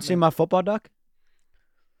our. You haven't seen my football duck?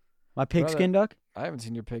 My Brother, pigskin duck? I haven't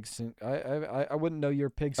seen your pigskin. I wouldn't know your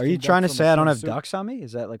pigskin. Are you duck trying to from say a I don't have swimsuit. ducks on me?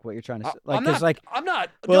 Is that like what you're trying to say? I'm Like, not. I'm not.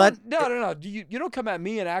 Well, no. You don't come at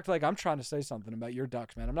me and act like I'm trying to say something about your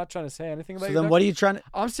ducks, man. I'm not trying to say anything about so your then ducks. what are you trying to?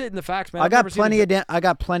 I'm stating the facts, man. I I've got never seen plenty of I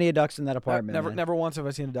got plenty of ducks in that apartment. Never, man. never once have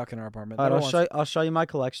I seen a duck in our apartment. All right, Never once. I'll show you my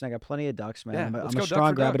collection. I got plenty of ducks, man. Yeah, I'm let's a go duck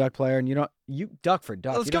strong for grab a duck. duck player, and you duck for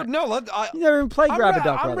duck. Let's You go. don't- No, You never even played grab a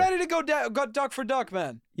duck. I'm brother. ready to go duck for duck,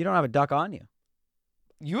 man. You don't have a duck on you.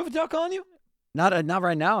 You have a duck on you? Not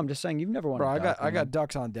right now. I'm just saying you've never won. Bro, a duck, I got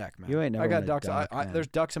ducks on deck, man. You ain't never I got won a ducks. duck, man. There's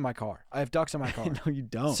ducks in my car. I have ducks in my car. No, you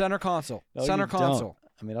don't. Center console. No, Center you don't. console.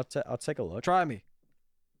 I mean, I'll take a look. Try me.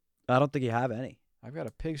 I don't think you have any. I've got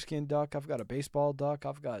a pigskin duck. I've got a baseball duck.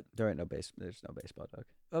 I've got. There's no baseball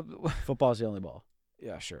duck. Football's the only ball.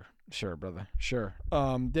 Yeah, sure, brother, sure.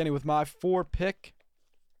 Danny, with my 4 pick,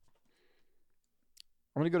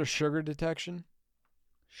 I'm gonna go to sugar detection.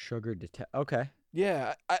 Okay.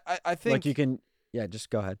 Yeah, I think Like you can. Yeah, just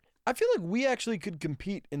go ahead. I feel like we actually could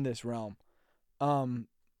compete in this realm.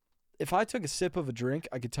 If I took a sip of a drink,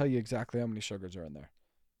 I could tell you exactly how many sugars are in there.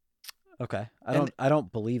 Okay. I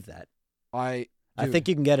don't believe that. I Dude, think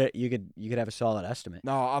you can get it. You could have a solid estimate.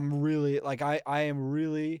 No, I'm really like I am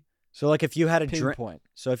really So like if you had a drink. pinpoint.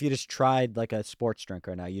 So if you just tried like a sports drink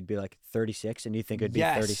right now, you'd be like 36, and you think it'd be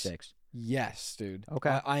Yes. 36. Yes, dude.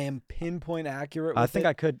 Okay. I am pinpoint accurate. I with think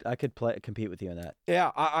it. I could compete with you in that.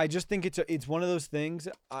 Yeah, I just think it's one of those things.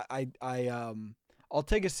 I'll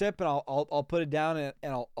take a sip and I'll put it down and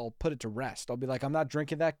I'll put it to rest. I'll be like, I'm not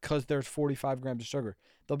drinking that because there's 45 grams of sugar.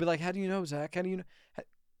 They'll be like, how do you know, Zach? How do you know?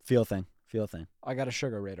 Feel thing. I got a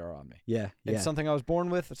sugar radar on me. Yeah. It's something I was born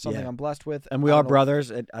with. It's something Yeah. I'm blessed with. And we I are don't know- brothers.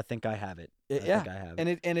 I think I have it. I Yeah, think I have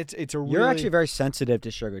it. and it's a really. You're actually very sensitive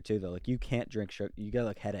to sugar too, though. Like you can't drink sugar. You get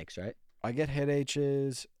like headaches, right? I get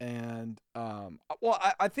headaches and well,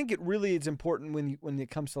 I think it really is important when it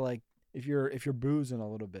comes to like if you're boozing a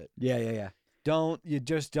little bit. Yeah. You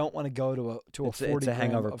just don't want to go to a It's 40 a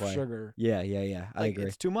hangover gram of play. sugar. Yeah. I Like, agree.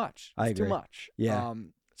 It's too much. I It's too agree. much. Yeah.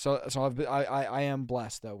 So I am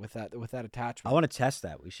blessed though with that attachment. I want to test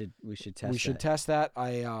that. We should test. We should test that.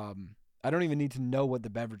 I don't even need to know what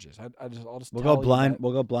the beverage is. I'll just We'll tell go you blind. that-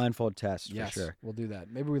 We'll go blindfold test Yes, for sure. we'll do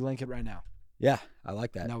that. Maybe we link it right now. Yeah, I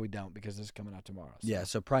like that. No, we don't because this is coming out tomorrow. So. Yeah,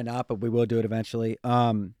 so probably not, but we will do it eventually.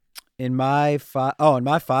 In my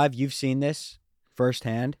 5, you've seen this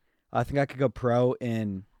firsthand. I think I could go pro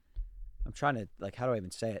in. I'm trying to like. How do I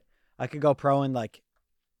even say it? I could go pro in like.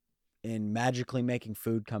 In magically making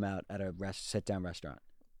food come out at a sit-down restaurant.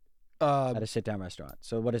 At a sit-down restaurant.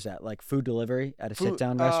 So what is that? Like food delivery at a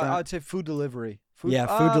sit-down restaurant? I'd say food delivery. Food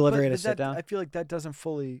delivery at a sit-down. I feel like that doesn't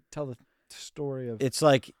fully tell the story of. It's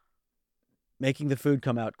like making the food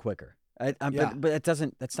come out quicker. Yeah. But it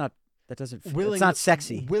doesn't. That's not. That doesn't. Willing It's not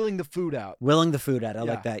sexy. Willing the food out. Willing the food out. I Yeah.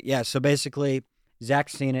 like that. Yeah. So basically,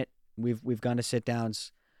 Zach's seen it. We've gone to sit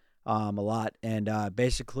downs, a lot, and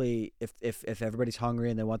basically, if everybody's hungry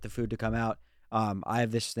and they want the food to come out, I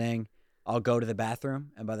have this thing. I'll go to the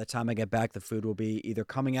bathroom, and by the time I get back, the food will be either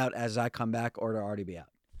coming out as I come back or it'll already be out.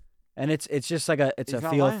 And it's just like it's He's a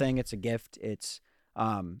not feel lying. thing. It's a gift. It's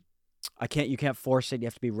you can't force it. You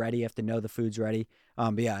have to be ready. You have to know the food's ready.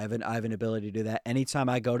 But yeah, I have an ability to do that. Anytime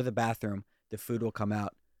I go to the bathroom, the food will come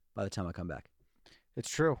out by the time I come back. It's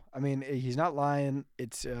true. I mean, he's not lying.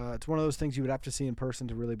 It's one of those things you would have to see in person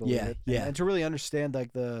to really believe it. Yeah. And to really understand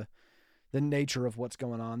like the nature of what's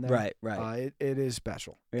going on there. Right. It is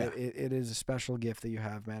special. Yeah. It is a special gift that you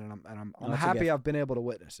have, man, and I'm No, it's a happy gift. I've been able to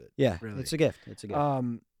witness it. Yeah, Really. it's a gift. It's a gift.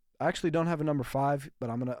 I actually don't have a number 5, but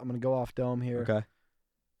I'm gonna go off dome here. Okay.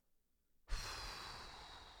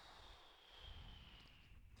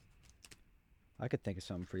 I could think of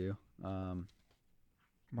something for you.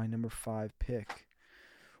 My number 5 pick.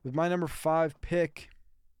 With my number 5 pick,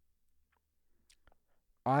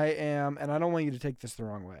 I am, and I don't want you to take this the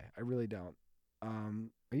wrong way. I really don't.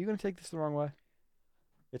 Are you gonna take this the wrong way?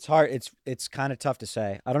 It's hard. It's kind of tough to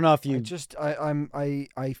say. I don't know if you.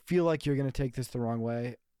 I feel like you're gonna take this the wrong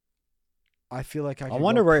way. I feel like I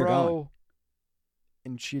wonder go where you're pro going.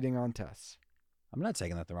 in cheating on tests. I'm not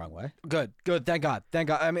taking that the wrong way. Good. Thank God.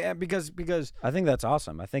 I mean, because I think that's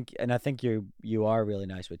awesome. I think you are really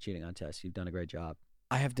nice with cheating on tests. You've done a great job.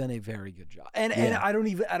 I have done a very good job, and Yeah. I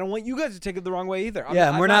don't want you guys to take it the wrong way either.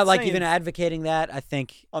 And we're not like saying- even advocating that. I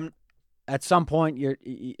think at some point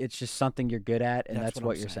it's just something you're good at, and that's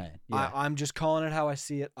what I'm you're saying. saying. Yeah. I'm just calling it how I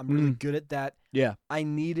see it. I'm really good at that. Yeah. I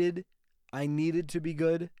needed to be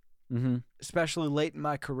good, Mm-hmm. especially late in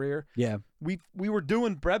my career. Yeah. We were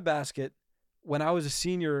doing breadbasket when I was a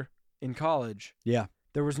senior in college. Yeah.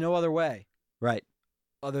 There was no other way. Right.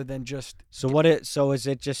 other than just. So is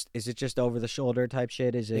it just over the shoulder type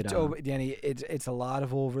shit? Is it? It's over, Danny. It's a lot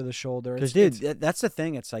of over the shoulder. Because dude, that's the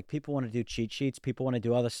thing. It's like people want to do cheat sheets. People want to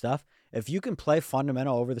do other stuff. If you can play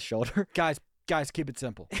fundamental over the shoulder, guys, keep it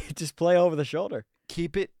simple. just play over the shoulder.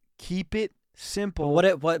 Keep it simple. What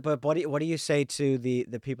do you say to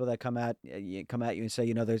the people that come at you and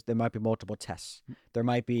say, there might be multiple tests. There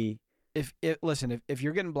might be. If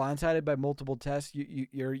you're getting blindsided by multiple tests,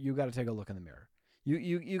 you got to take a look in the mirror.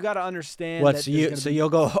 You got to understand. What? You'll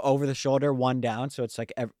go over the shoulder, one down. So it's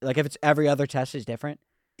like if it's every other test is different.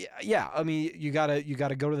 Yeah. I mean, you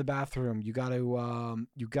gotta go to the bathroom. You got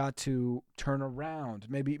to turn around.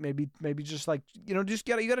 Maybe just like you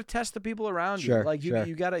gotta test the people around you. Like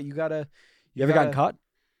you gotta. You ever gotten caught?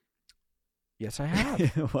 Yes, I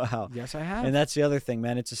have. Wow. Yes, I have. And that's the other thing,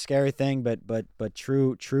 man. It's a scary thing, but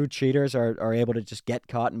true cheaters are able to just get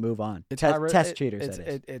caught and move on. It's test cheaters.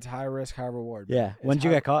 It's high risk, high reward. Yeah. When did you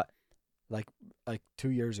get caught? Like 2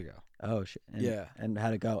 years ago. Oh shit. Yeah. And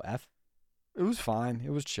how'd it go? F? It was fine.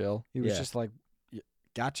 It was chill. He was just like,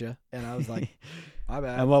 gotcha. And I was like, my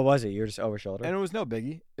bad. And what was it? You were just over shoulder? And it was no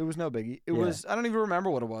biggie. It was, I don't even remember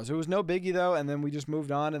what it was. It was no biggie though. And then we just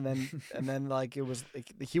moved on. And then like, it was,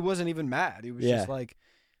 like, he wasn't even mad. He was just like,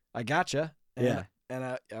 I gotcha. And,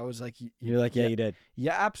 And I was like, you're like, yeah, you did.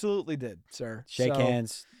 Yeah, absolutely did, sir. Shake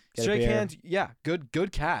hands. Shake hands. Yeah.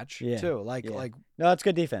 Good catch too. Like, no, it's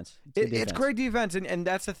good defense. It's great defense. And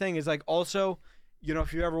that's the thing is like, also,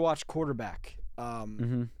 if you ever watch quarterback,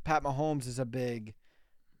 Pat Mahomes is a big,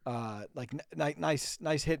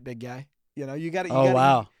 nice hit, big guy. You got to.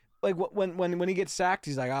 Wow. Like when he gets sacked,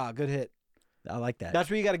 he's like, good hit. I like that. That's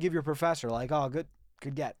what you got to give your professor. Like,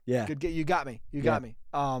 good get. Yeah. Good get. You got me. You got me.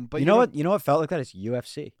 But you know what felt like that is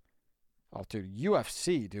UFC. Oh, dude,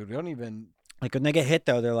 UFC, dude. We don't even like when they get hit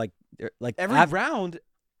though. They're like every round,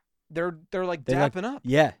 they're like dapping up.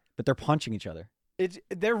 Yeah, but they're punching each other.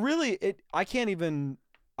 I can't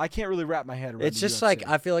really wrap my head around. It's just UFC. like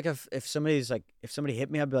I feel like if somebody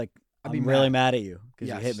hit me, I'd be like, I'd be really mad at you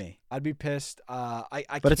because you hit me. I'd be pissed. But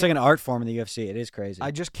it's like an art form in the UFC. It is crazy.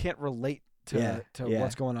 I just can't relate to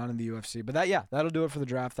what's going on in the UFC. But that'll do it for the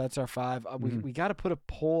draft. That's our 5. We got to put a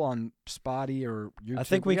poll on Spotty or YouTube. I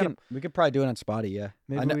think we could probably do it on Spotty. Yeah,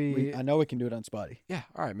 maybe I know we can do it on Spotty. Yeah,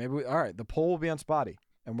 all right. All right. The poll will be on Spotty,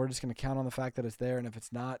 and we're just gonna count on the fact that it's there. And if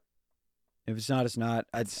it's not, it's not.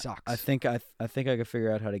 It sucks. I think I could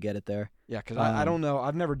figure out how to get it there. Yeah, because I don't know.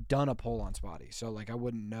 I've never done a poll on Spotty, so like I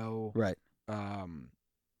wouldn't know. Right.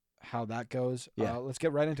 How that goes. Yeah. Let's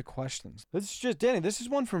get right into questions. This is just Danny. This is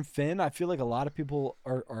one from Finn. I feel like a lot of people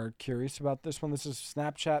are curious about this one. This is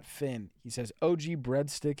Snapchat Finn. He says, OG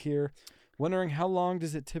breadstick here. Wondering how long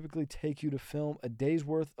does it typically take you to film a day's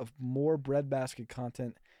worth of more breadbasket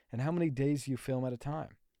content, and how many days do you film at a time?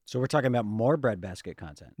 So we're talking about more breadbasket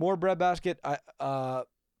content. More breadbasket. But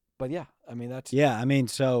yeah, I mean that's. Yeah, I mean,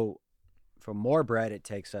 so for more bread, it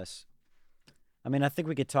takes us. I mean, I think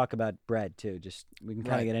we could talk about bread too. Just we can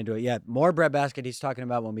kind of get into it. Yeah, more breadbasket. He's talking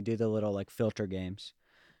about when we do the little like filter games.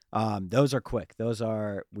 Those are quick. Those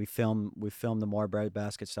are we film the more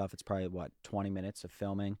breadbasket stuff. It's probably 20 minutes of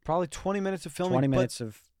filming. Probably 20 minutes of filming. 20 minutes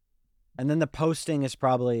of, and then the posting is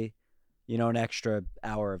probably, an extra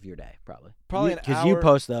hour of your day, probably. Probably because you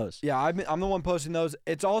post those. Yeah, I'm the one posting those.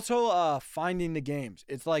 It's also finding the games.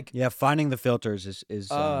 It's like finding the filters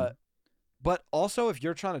is. But also, if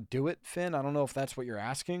you're trying to do it, Finn, I don't know if that's what you're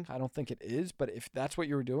asking. I don't think it is. But if that's what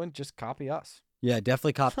you were doing, just copy us. Yeah,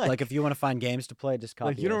 definitely copy. Like if you want to find games to play, just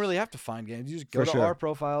copy. You don't really have to find games. You just go to our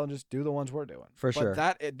profile and just do the ones we're doing. For sure.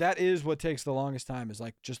 That is what takes the longest time. Is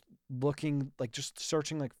like just looking, like just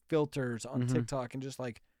searching like filters on TikTok and just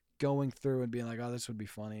like going through and being like, oh, this would be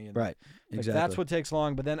funny. And right. Exactly. That's what takes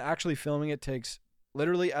long. But then actually filming it takes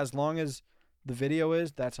literally as long as the video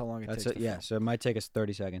is. That's how long it takes. Yeah. So it might take us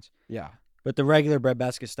 30 seconds. Yeah. But the regular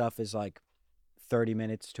breadbasket stuff is like 30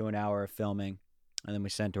 minutes to an hour of filming, and then we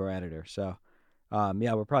send to our editor. So,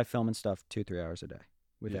 we're probably filming stuff 2-3 hours a day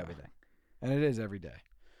with everything. And it is every day.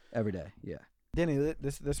 Every day, yeah. Danny,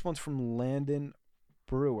 this one's from Landon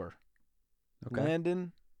Brewer. Okay.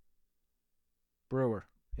 Landon Brewer.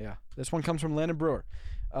 Yeah. This one comes from Landon Brewer.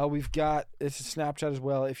 We've got, this is Snapchat as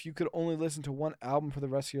well. If you could only listen to one album for the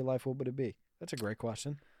rest of your life, what would it be? That's a great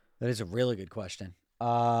question. That is a really good question.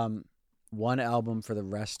 One album for the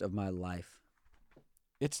rest of my life.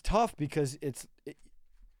 It's tough because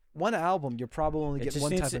one album, you're probably only getting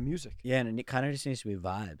one type of music. Yeah, and it kind of just needs to be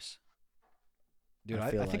vibes. Dude,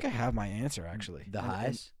 I think I have my answer, actually. The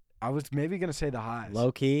Highs? I was maybe going to say The Highs.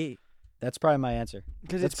 Low key. That's probably my answer.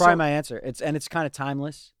 Because That's probably my answer. It's kind of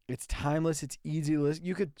timeless. It's timeless. It's easy to listen.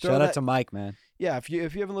 You could throw Shout out to Mike, man. Yeah, if you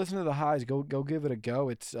haven't listened to the highs, go give it a go.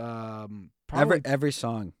 It's probably Every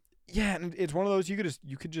song. Yeah, and it's one of those you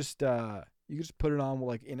could just put it on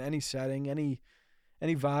like in any setting, any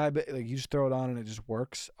vibe. Like you just throw it on and it just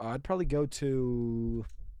works. I'd probably go to.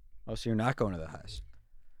 Oh, so you're not going to the highs?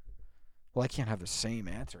 Well, I can't have the same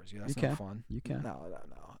answer as you. That's You not can. fun. You can.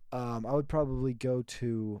 No. I would probably go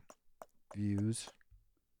to Views.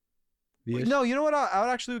 Views? No, you know what?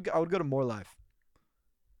 I would go to More Life.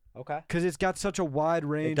 Okay. Because it's got such a wide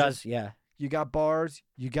range. It does, yeah. You got bars,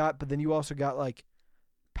 but then you also got like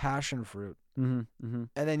passion fruit. Mm-hmm.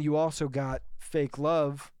 And then you also got fake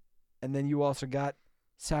love, and then you also got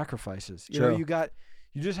sacrifices. You True. know,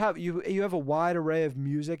 you have a wide array of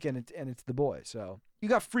music, and it's the boy. So you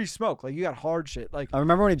got Free Smoke, like you got hard shit. Like I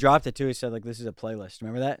remember when he dropped it too. He said like, "This is a playlist."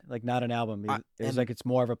 Remember that? Like not an album. It was like it's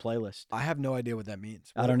more of a playlist. I have no idea what that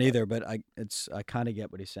means. I don't either, but I kind of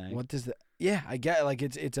get what he's saying. What does that? Yeah, I get. Like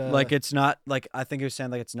it's a like it's not like I think he was saying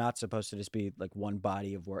like it's not supposed to just be like one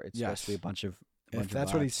body of work. It's supposed to be a bunch of. If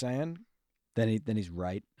that's what he's saying, then he's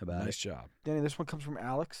right about it. Nice job, Danny. This one comes from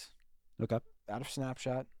Alex. Okay. Out of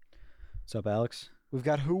Snapchat. What's up, Alex? We've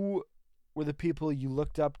got who were the people you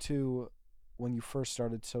looked up to when you first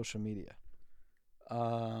started social media?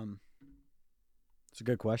 It's a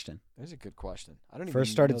good question. That's a good question. I don't even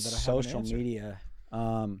first started know that I social have an answer. media.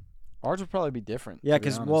 Ours would probably be different. Yeah,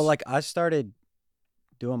 because like I started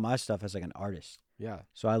doing my stuff as like an artist. Yeah.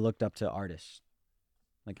 So I looked up to artists.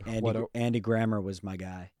 Like Andy Grammer was my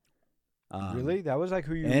guy. Really? That was like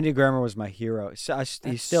who you. Andy Grammer was my hero. So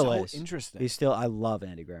he still so is. Interesting. I love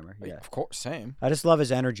Andy Grammer. Yeah. Of course, same. I just love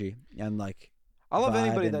his energy and like. I love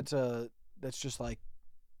anybody that's just like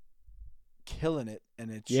killing it, and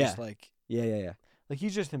it's just like. Yeah. Like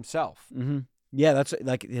he's just himself. Mm-hmm. Yeah, that's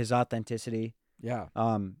like his authenticity. Yeah.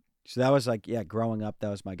 So that was like growing up, that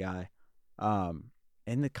was my guy.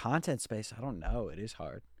 In the content space, I don't know. It is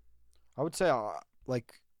hard. I would say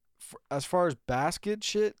as far as basket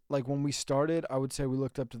shit, like when we started, I would say we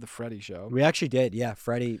looked up to the Freddie show. We actually did, yeah.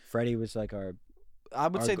 Freddie was like our. I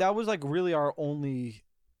would say that was like really our only.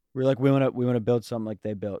 We're like we want to build something like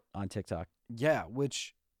they built on TikTok. Yeah,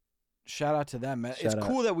 which shout out to them, man. It's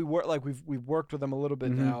cool that we work like we've worked with them a little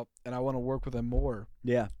bit now, and I want to work with them more.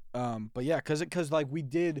 Yeah. But yeah, cause like we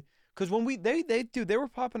did, cause when they were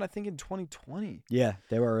popping, I think in 2020. Yeah,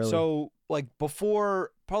 they were early. So like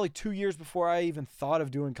probably 2 years before I even thought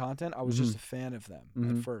of doing content, I was just a fan of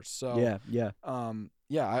them at first. So yeah.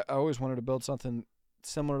 I always wanted to build something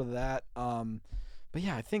similar to that. But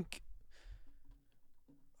yeah, I think.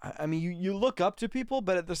 I mean, you look up to people,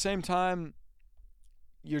 but at the same time,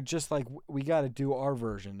 you're just like, we got to do our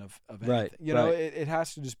version of anything. Right. You know, it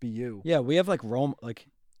has to just be you. Yeah, we have like Rome, like.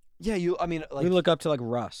 Yeah, we look up to like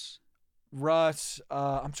Russ.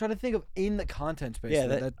 I'm trying to think of in the content space.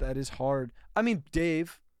 Yeah, that is hard. I mean,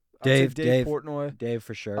 Dave Portnoy. Dave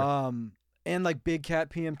for sure. And like Big Cat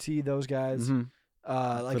PMT, those guys.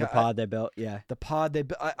 Mm-hmm. Like for the pod they built, yeah. The pod they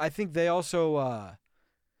built. I think they also.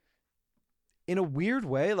 In a weird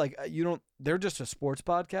way, like they're just a sports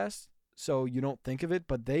podcast, so you don't think of it,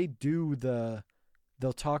 but they'll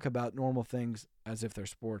talk about normal things as if they're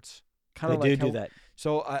sports. Kind of like do that.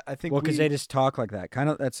 So I think because they just talk like that. Kind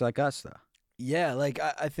of that's like us though. Yeah, like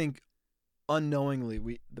I think unknowingly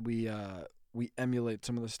we emulate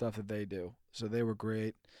some of the stuff that they do. So they were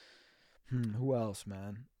great. Who else,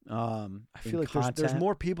 man? I feel like there's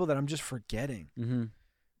more people that I'm just forgetting. Mm-hmm.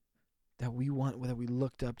 That we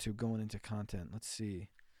looked up to going into content. Let's see.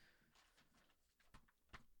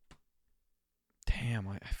 Damn,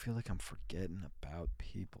 I feel like I'm forgetting about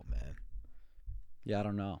people, man. Yeah, I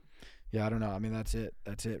don't know. I mean, that's it.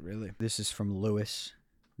 That's it, really. This is from Lewis.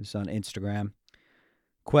 This is on Instagram.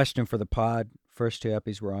 Question for the pod. First 2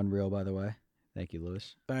 epis were unreal, by the way. Thank you,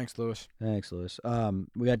 Lewis. Thanks, Lewis.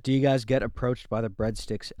 We got, do you guys get approached by the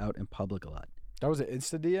breadsticks out in public a lot? That was an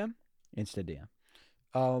Insta DM? Insta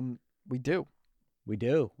DM. We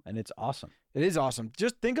do, and it's awesome. It is awesome.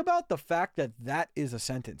 Just think about the fact that is a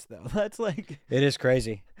sentence, though. That's like it is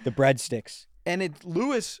crazy. The breadsticks, and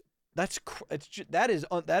Lewis. That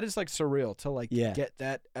is like surreal to like get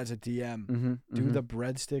that as a DM. Do the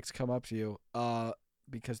breadsticks come up to you?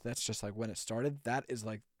 Because that's just like when it started. That is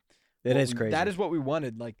like it is crazy. That is what we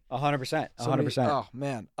wanted. Like 100%, 100%. Oh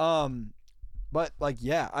man. But like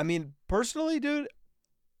yeah. I mean, personally, dude.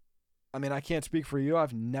 I mean, I can't speak for you.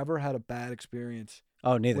 I've never had a bad experience.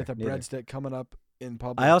 Oh, neither. With a breadstick coming up in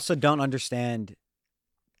public. I also don't understand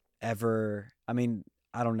ever. I mean,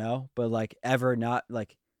 I don't know, but like ever not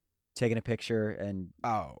like taking a picture and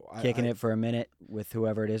Oh, kicking it for a minute with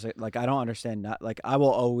whoever it is. Like I don't understand. Not like I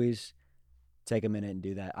will always take a minute and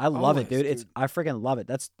do that. I love it, dude. It's I freaking love it.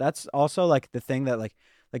 That's also like the thing that like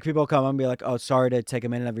people come and be like, oh, sorry to take a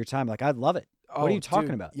minute of your time. Like I love it. What are you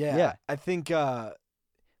talking about? Yeah, I think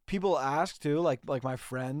people ask too, like my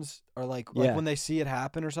friends are like when they see it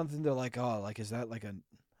happen or something, they're like, oh, like is that like a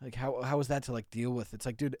like how is that to like deal with? It's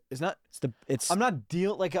like, dude, I'm not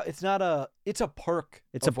deal like it's not a it's a perk.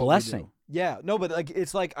 It's a blessing. Yeah, no, but like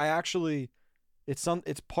it's like I actually. It's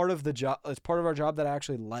part of the job. It's part of our job that I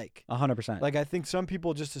actually like. 100%. Like I think some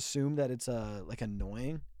people just assume that it's like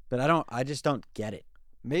annoying. But I just don't get it.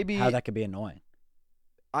 Maybe how that could be annoying.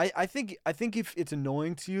 I think if it's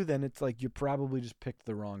annoying to you, then it's like you probably just picked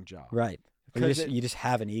the wrong job. Right. You just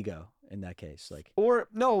have an ego in that case. Like or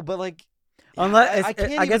no, but like unless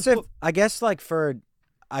I guess like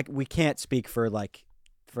we can't speak for like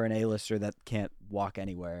for an A-lister that can't walk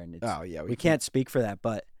anywhere and it's we can't speak for that,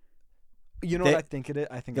 but you know what I think it is?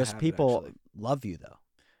 I think those people love you though.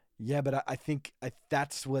 Yeah, but I think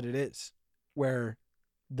that's what it is. Where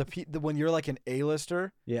the when you're like an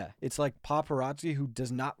A-lister, it's like paparazzi who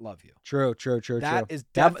does not love you. True. That is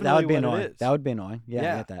definitely that would be what annoying. it is. That would be annoying. Yeah,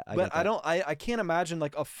 I get that. But I can't imagine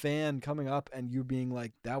like a fan coming up and you being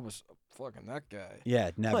like, that was fucking that guy. Yeah,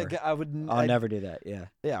 never. Like I'll never do that. Yeah.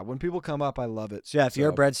 Yeah, when people come up, I love it. So yeah, if you're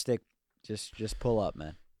a breadstick, just pull up,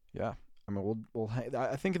 man. Yeah. I mean,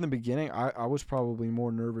 I think in the beginning, I was probably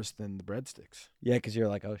more nervous than the breadsticks. Yeah, because you're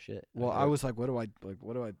like, oh shit. Well, I was like, what do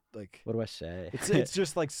I say? It's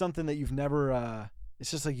just like something that you've never.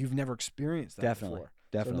 It's just like you've never experienced that before.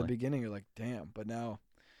 Definitely. So in the beginning, you're like, damn. But now,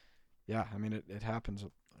 yeah, I mean, it happens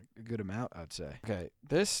a good amount, I'd say. Okay,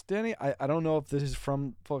 this Danny, I don't know if this is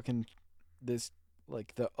from fucking this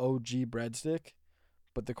like the OG breadstick,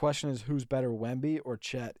 but the question is, who's better, Wemby or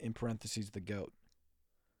Chet? In parentheses, the GOAT.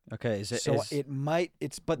 Okay,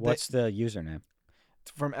 It's but what's the username?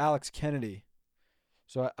 It's from Alex Kennedy.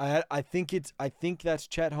 So I think that's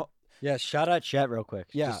Chet. Yeah, shout out Chet real quick.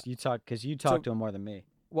 Yeah, just you talk to him more than me.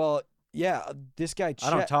 Well, yeah, this guy.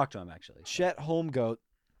 Chet, I don't talk to him actually. Chet Homegoat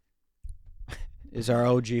is our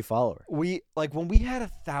OG follower. We like when we had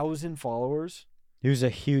 1,000 followers. He was a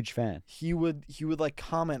huge fan. He would like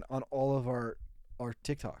comment on all of our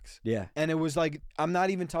TikToks. Yeah. And it was like, I'm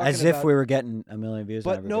not even talking as if we were getting a million views.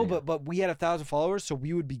 But no, but we had 1,000 followers, so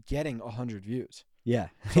we would be getting 100 views. Yeah.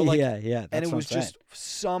 So like, yeah. That's and it was just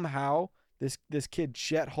somehow this kid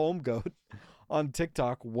Chet Homegoat on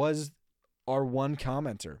TikTok was our one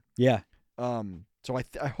commenter. Yeah. So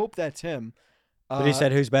I hope that's him. But he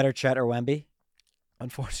said, who's better, Chet or Wemby?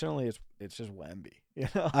 Unfortunately, it's just Wemby. You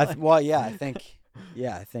know. I think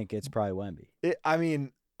it's probably Wemby. I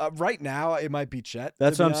mean. Right now, it might be Chet.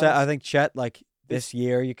 That's what I'm saying. I think Chet, like this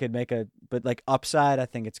year, you could make but like upside, I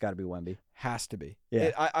think it's got to be Wemby. Has to be. Yeah.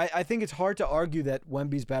 I think it's hard to argue that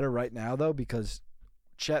Wemby's better right now though, because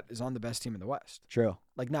Chet is on the best team in the West. True.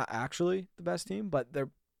 Like not actually the best team, but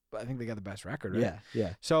I think they got the best record, right?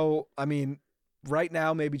 Yeah. So I mean, right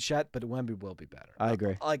now maybe Chet, but Wemby will be better. I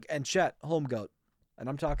agree. And Chet Homegoat, and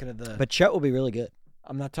I'm talking to the. But Chet will be really good.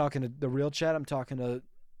 I'm not talking to the real Chet. I'm talking to.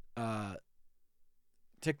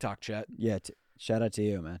 TikTok Chet. Yeah, shout out to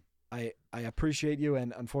you, man. I appreciate you,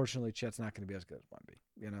 and unfortunately, Chet's not going to be as good as Wemby.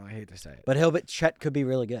 You know, I hate to say it, but Chet could be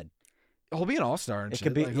really good. He'll be an all-star. And it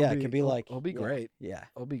could be, like, it could be like he'll be great. Yeah,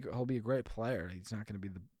 he'll be a great player. He's not going to be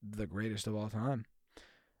the greatest of all time.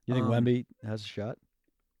 You think Wemby has a shot?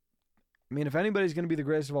 I mean, if anybody's going to be the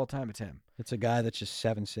greatest of all time, it's him. It's a guy that's just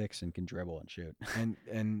 7'6" and can dribble and shoot.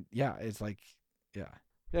 and yeah, it's like yeah.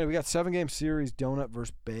 We got 7-game series, donut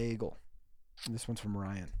versus bagel. This one's from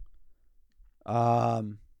Ryan.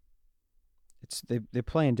 It's they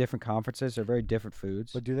play in different conferences. They're very different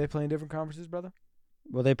foods. But do they play in different conferences, brother?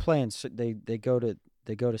 Well, they play in they go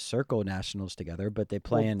to Circle Nationals together, but they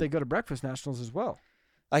play in. They go to Breakfast Nationals as well.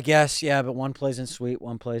 I guess, yeah, but one plays in sweet,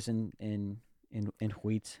 one plays in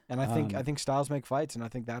wheat. And I think styles make fights, and I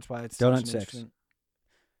think that's why it's donut 6.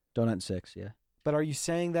 Donut 6, yeah. But are you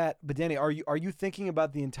saying that? But Danny, are you thinking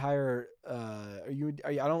about the entire? I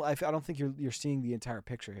don't think you're seeing the entire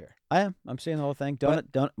picture here. I am. I'm seeing the whole thing.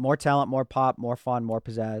 Donut, more talent, more pop, more fun, more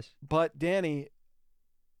pizzazz. But Danny,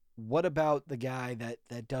 what about the guy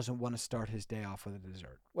that doesn't want to start his day off with a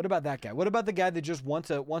dessert? What about that guy? What about the guy that just wants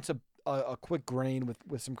a quick grain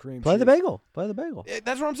with some cream? Play cheese? The bagel. Play the bagel.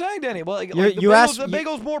 That's what I'm saying, Danny. Well, the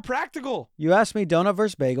bagel's more practical. You asked me donut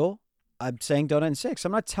versus bagel. I'm saying donut and 6.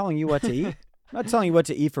 I'm not telling you what to eat. I'm not telling you what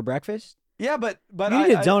to eat for breakfast. Yeah, but you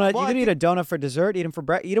need a donut. You can eat a donut for dessert. Eat them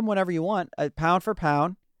for eat them whenever you want. Pound for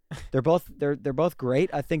pound, they're both great.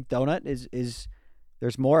 I think donut is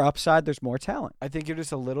There's more upside. There's more talent. I think you're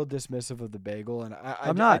just a little dismissive of the bagel, and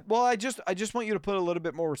I'm not. I just want you to put a little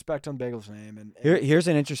bit more respect on Bagel's name. And Here's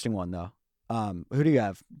an interesting one though. Who do you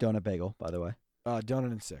have? Donut Bagel, by the way.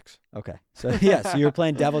 Donut and 6. Okay, so yeah, so you're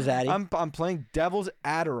playing Devil's Addy. I'm playing Devil's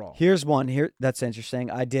Adderall. Here's one here that's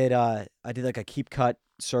interesting. I did like a keep cut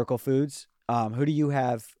circle foods. Who do you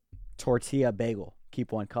have? Tortilla bagel.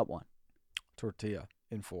 Keep one, cut one. Tortilla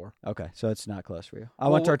in 4. Okay, so it's not close for you. I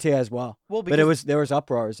want tortilla as well. Well, but there was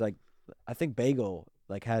uproars. Like, I think bagel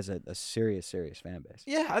like has a serious fan base.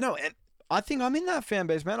 Yeah, I know, and I think I'm in that fan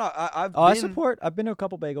base, man. I support. I've been to a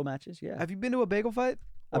couple bagel matches. Yeah. Have you been to a bagel fight?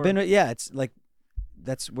 I've been to. Yeah, it's like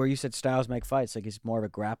that's where you said styles make fights. Like he's more of a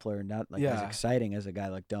grappler, not like as exciting as a guy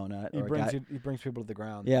like Donut. He brings people to the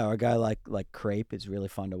ground. Yeah, or a guy like Crepe is really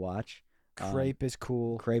fun to watch. Crepe is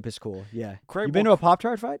cool. Crepe is cool. Yeah. Crepe, you been to a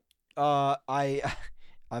Pop-Tart fight?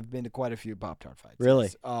 I've been to quite a few Pop-Tart fights. Really?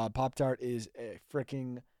 Pop-Tart is a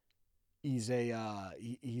freaking. He's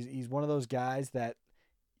one of those guys that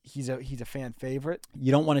he's a fan favorite.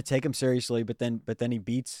 You don't want to take him seriously, but then he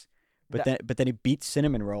beats. But then he beats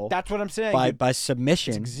Cinnamon Roll. That's what I'm saying. By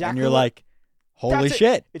submission, and you're like, holy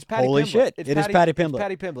shit! It's Patty holy Pimblett. shit! It is Patty Pimblett. It's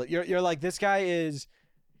Patty Pimblett. You're like, this guy is.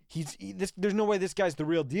 There's no way this guy's the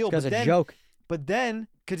real deal. This guy's a joke. But then,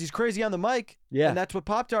 because he's crazy on the mic, and that's what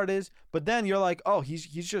Pop-Tart is. But then you're like, oh, he's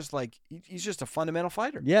just a fundamental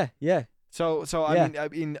fighter. Yeah. So I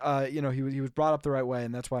mean, he was brought up the right way,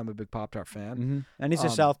 and that's why I'm a big Pop-Tart fan. Mm-hmm. And he's a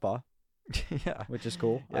southpaw. Yeah, which is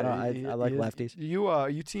cool. Yeah, I like lefties.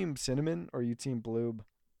 You team cinnamon or you team bloob?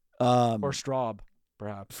 Or straub,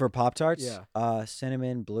 perhaps. For Pop-Tarts? Yeah.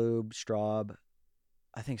 Cinnamon, bloob, straub.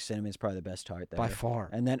 I think cinnamon's probably the best tart there. By far.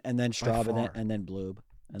 And then straub and then bloob.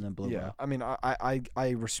 And then bloob. Yeah. I mean, I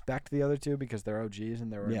respect the other two because they're OGs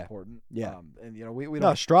and they're important. Yeah. And we don't.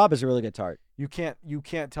 No, straub is a really good tart. You can't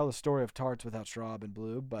tell the story of tarts without straub and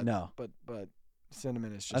bloob, but no. But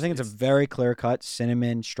cinnamon is just. I think it's a very clear cut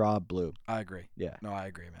cinnamon straub blue. I agree. Yeah. No, I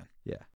agree, man. Yeah.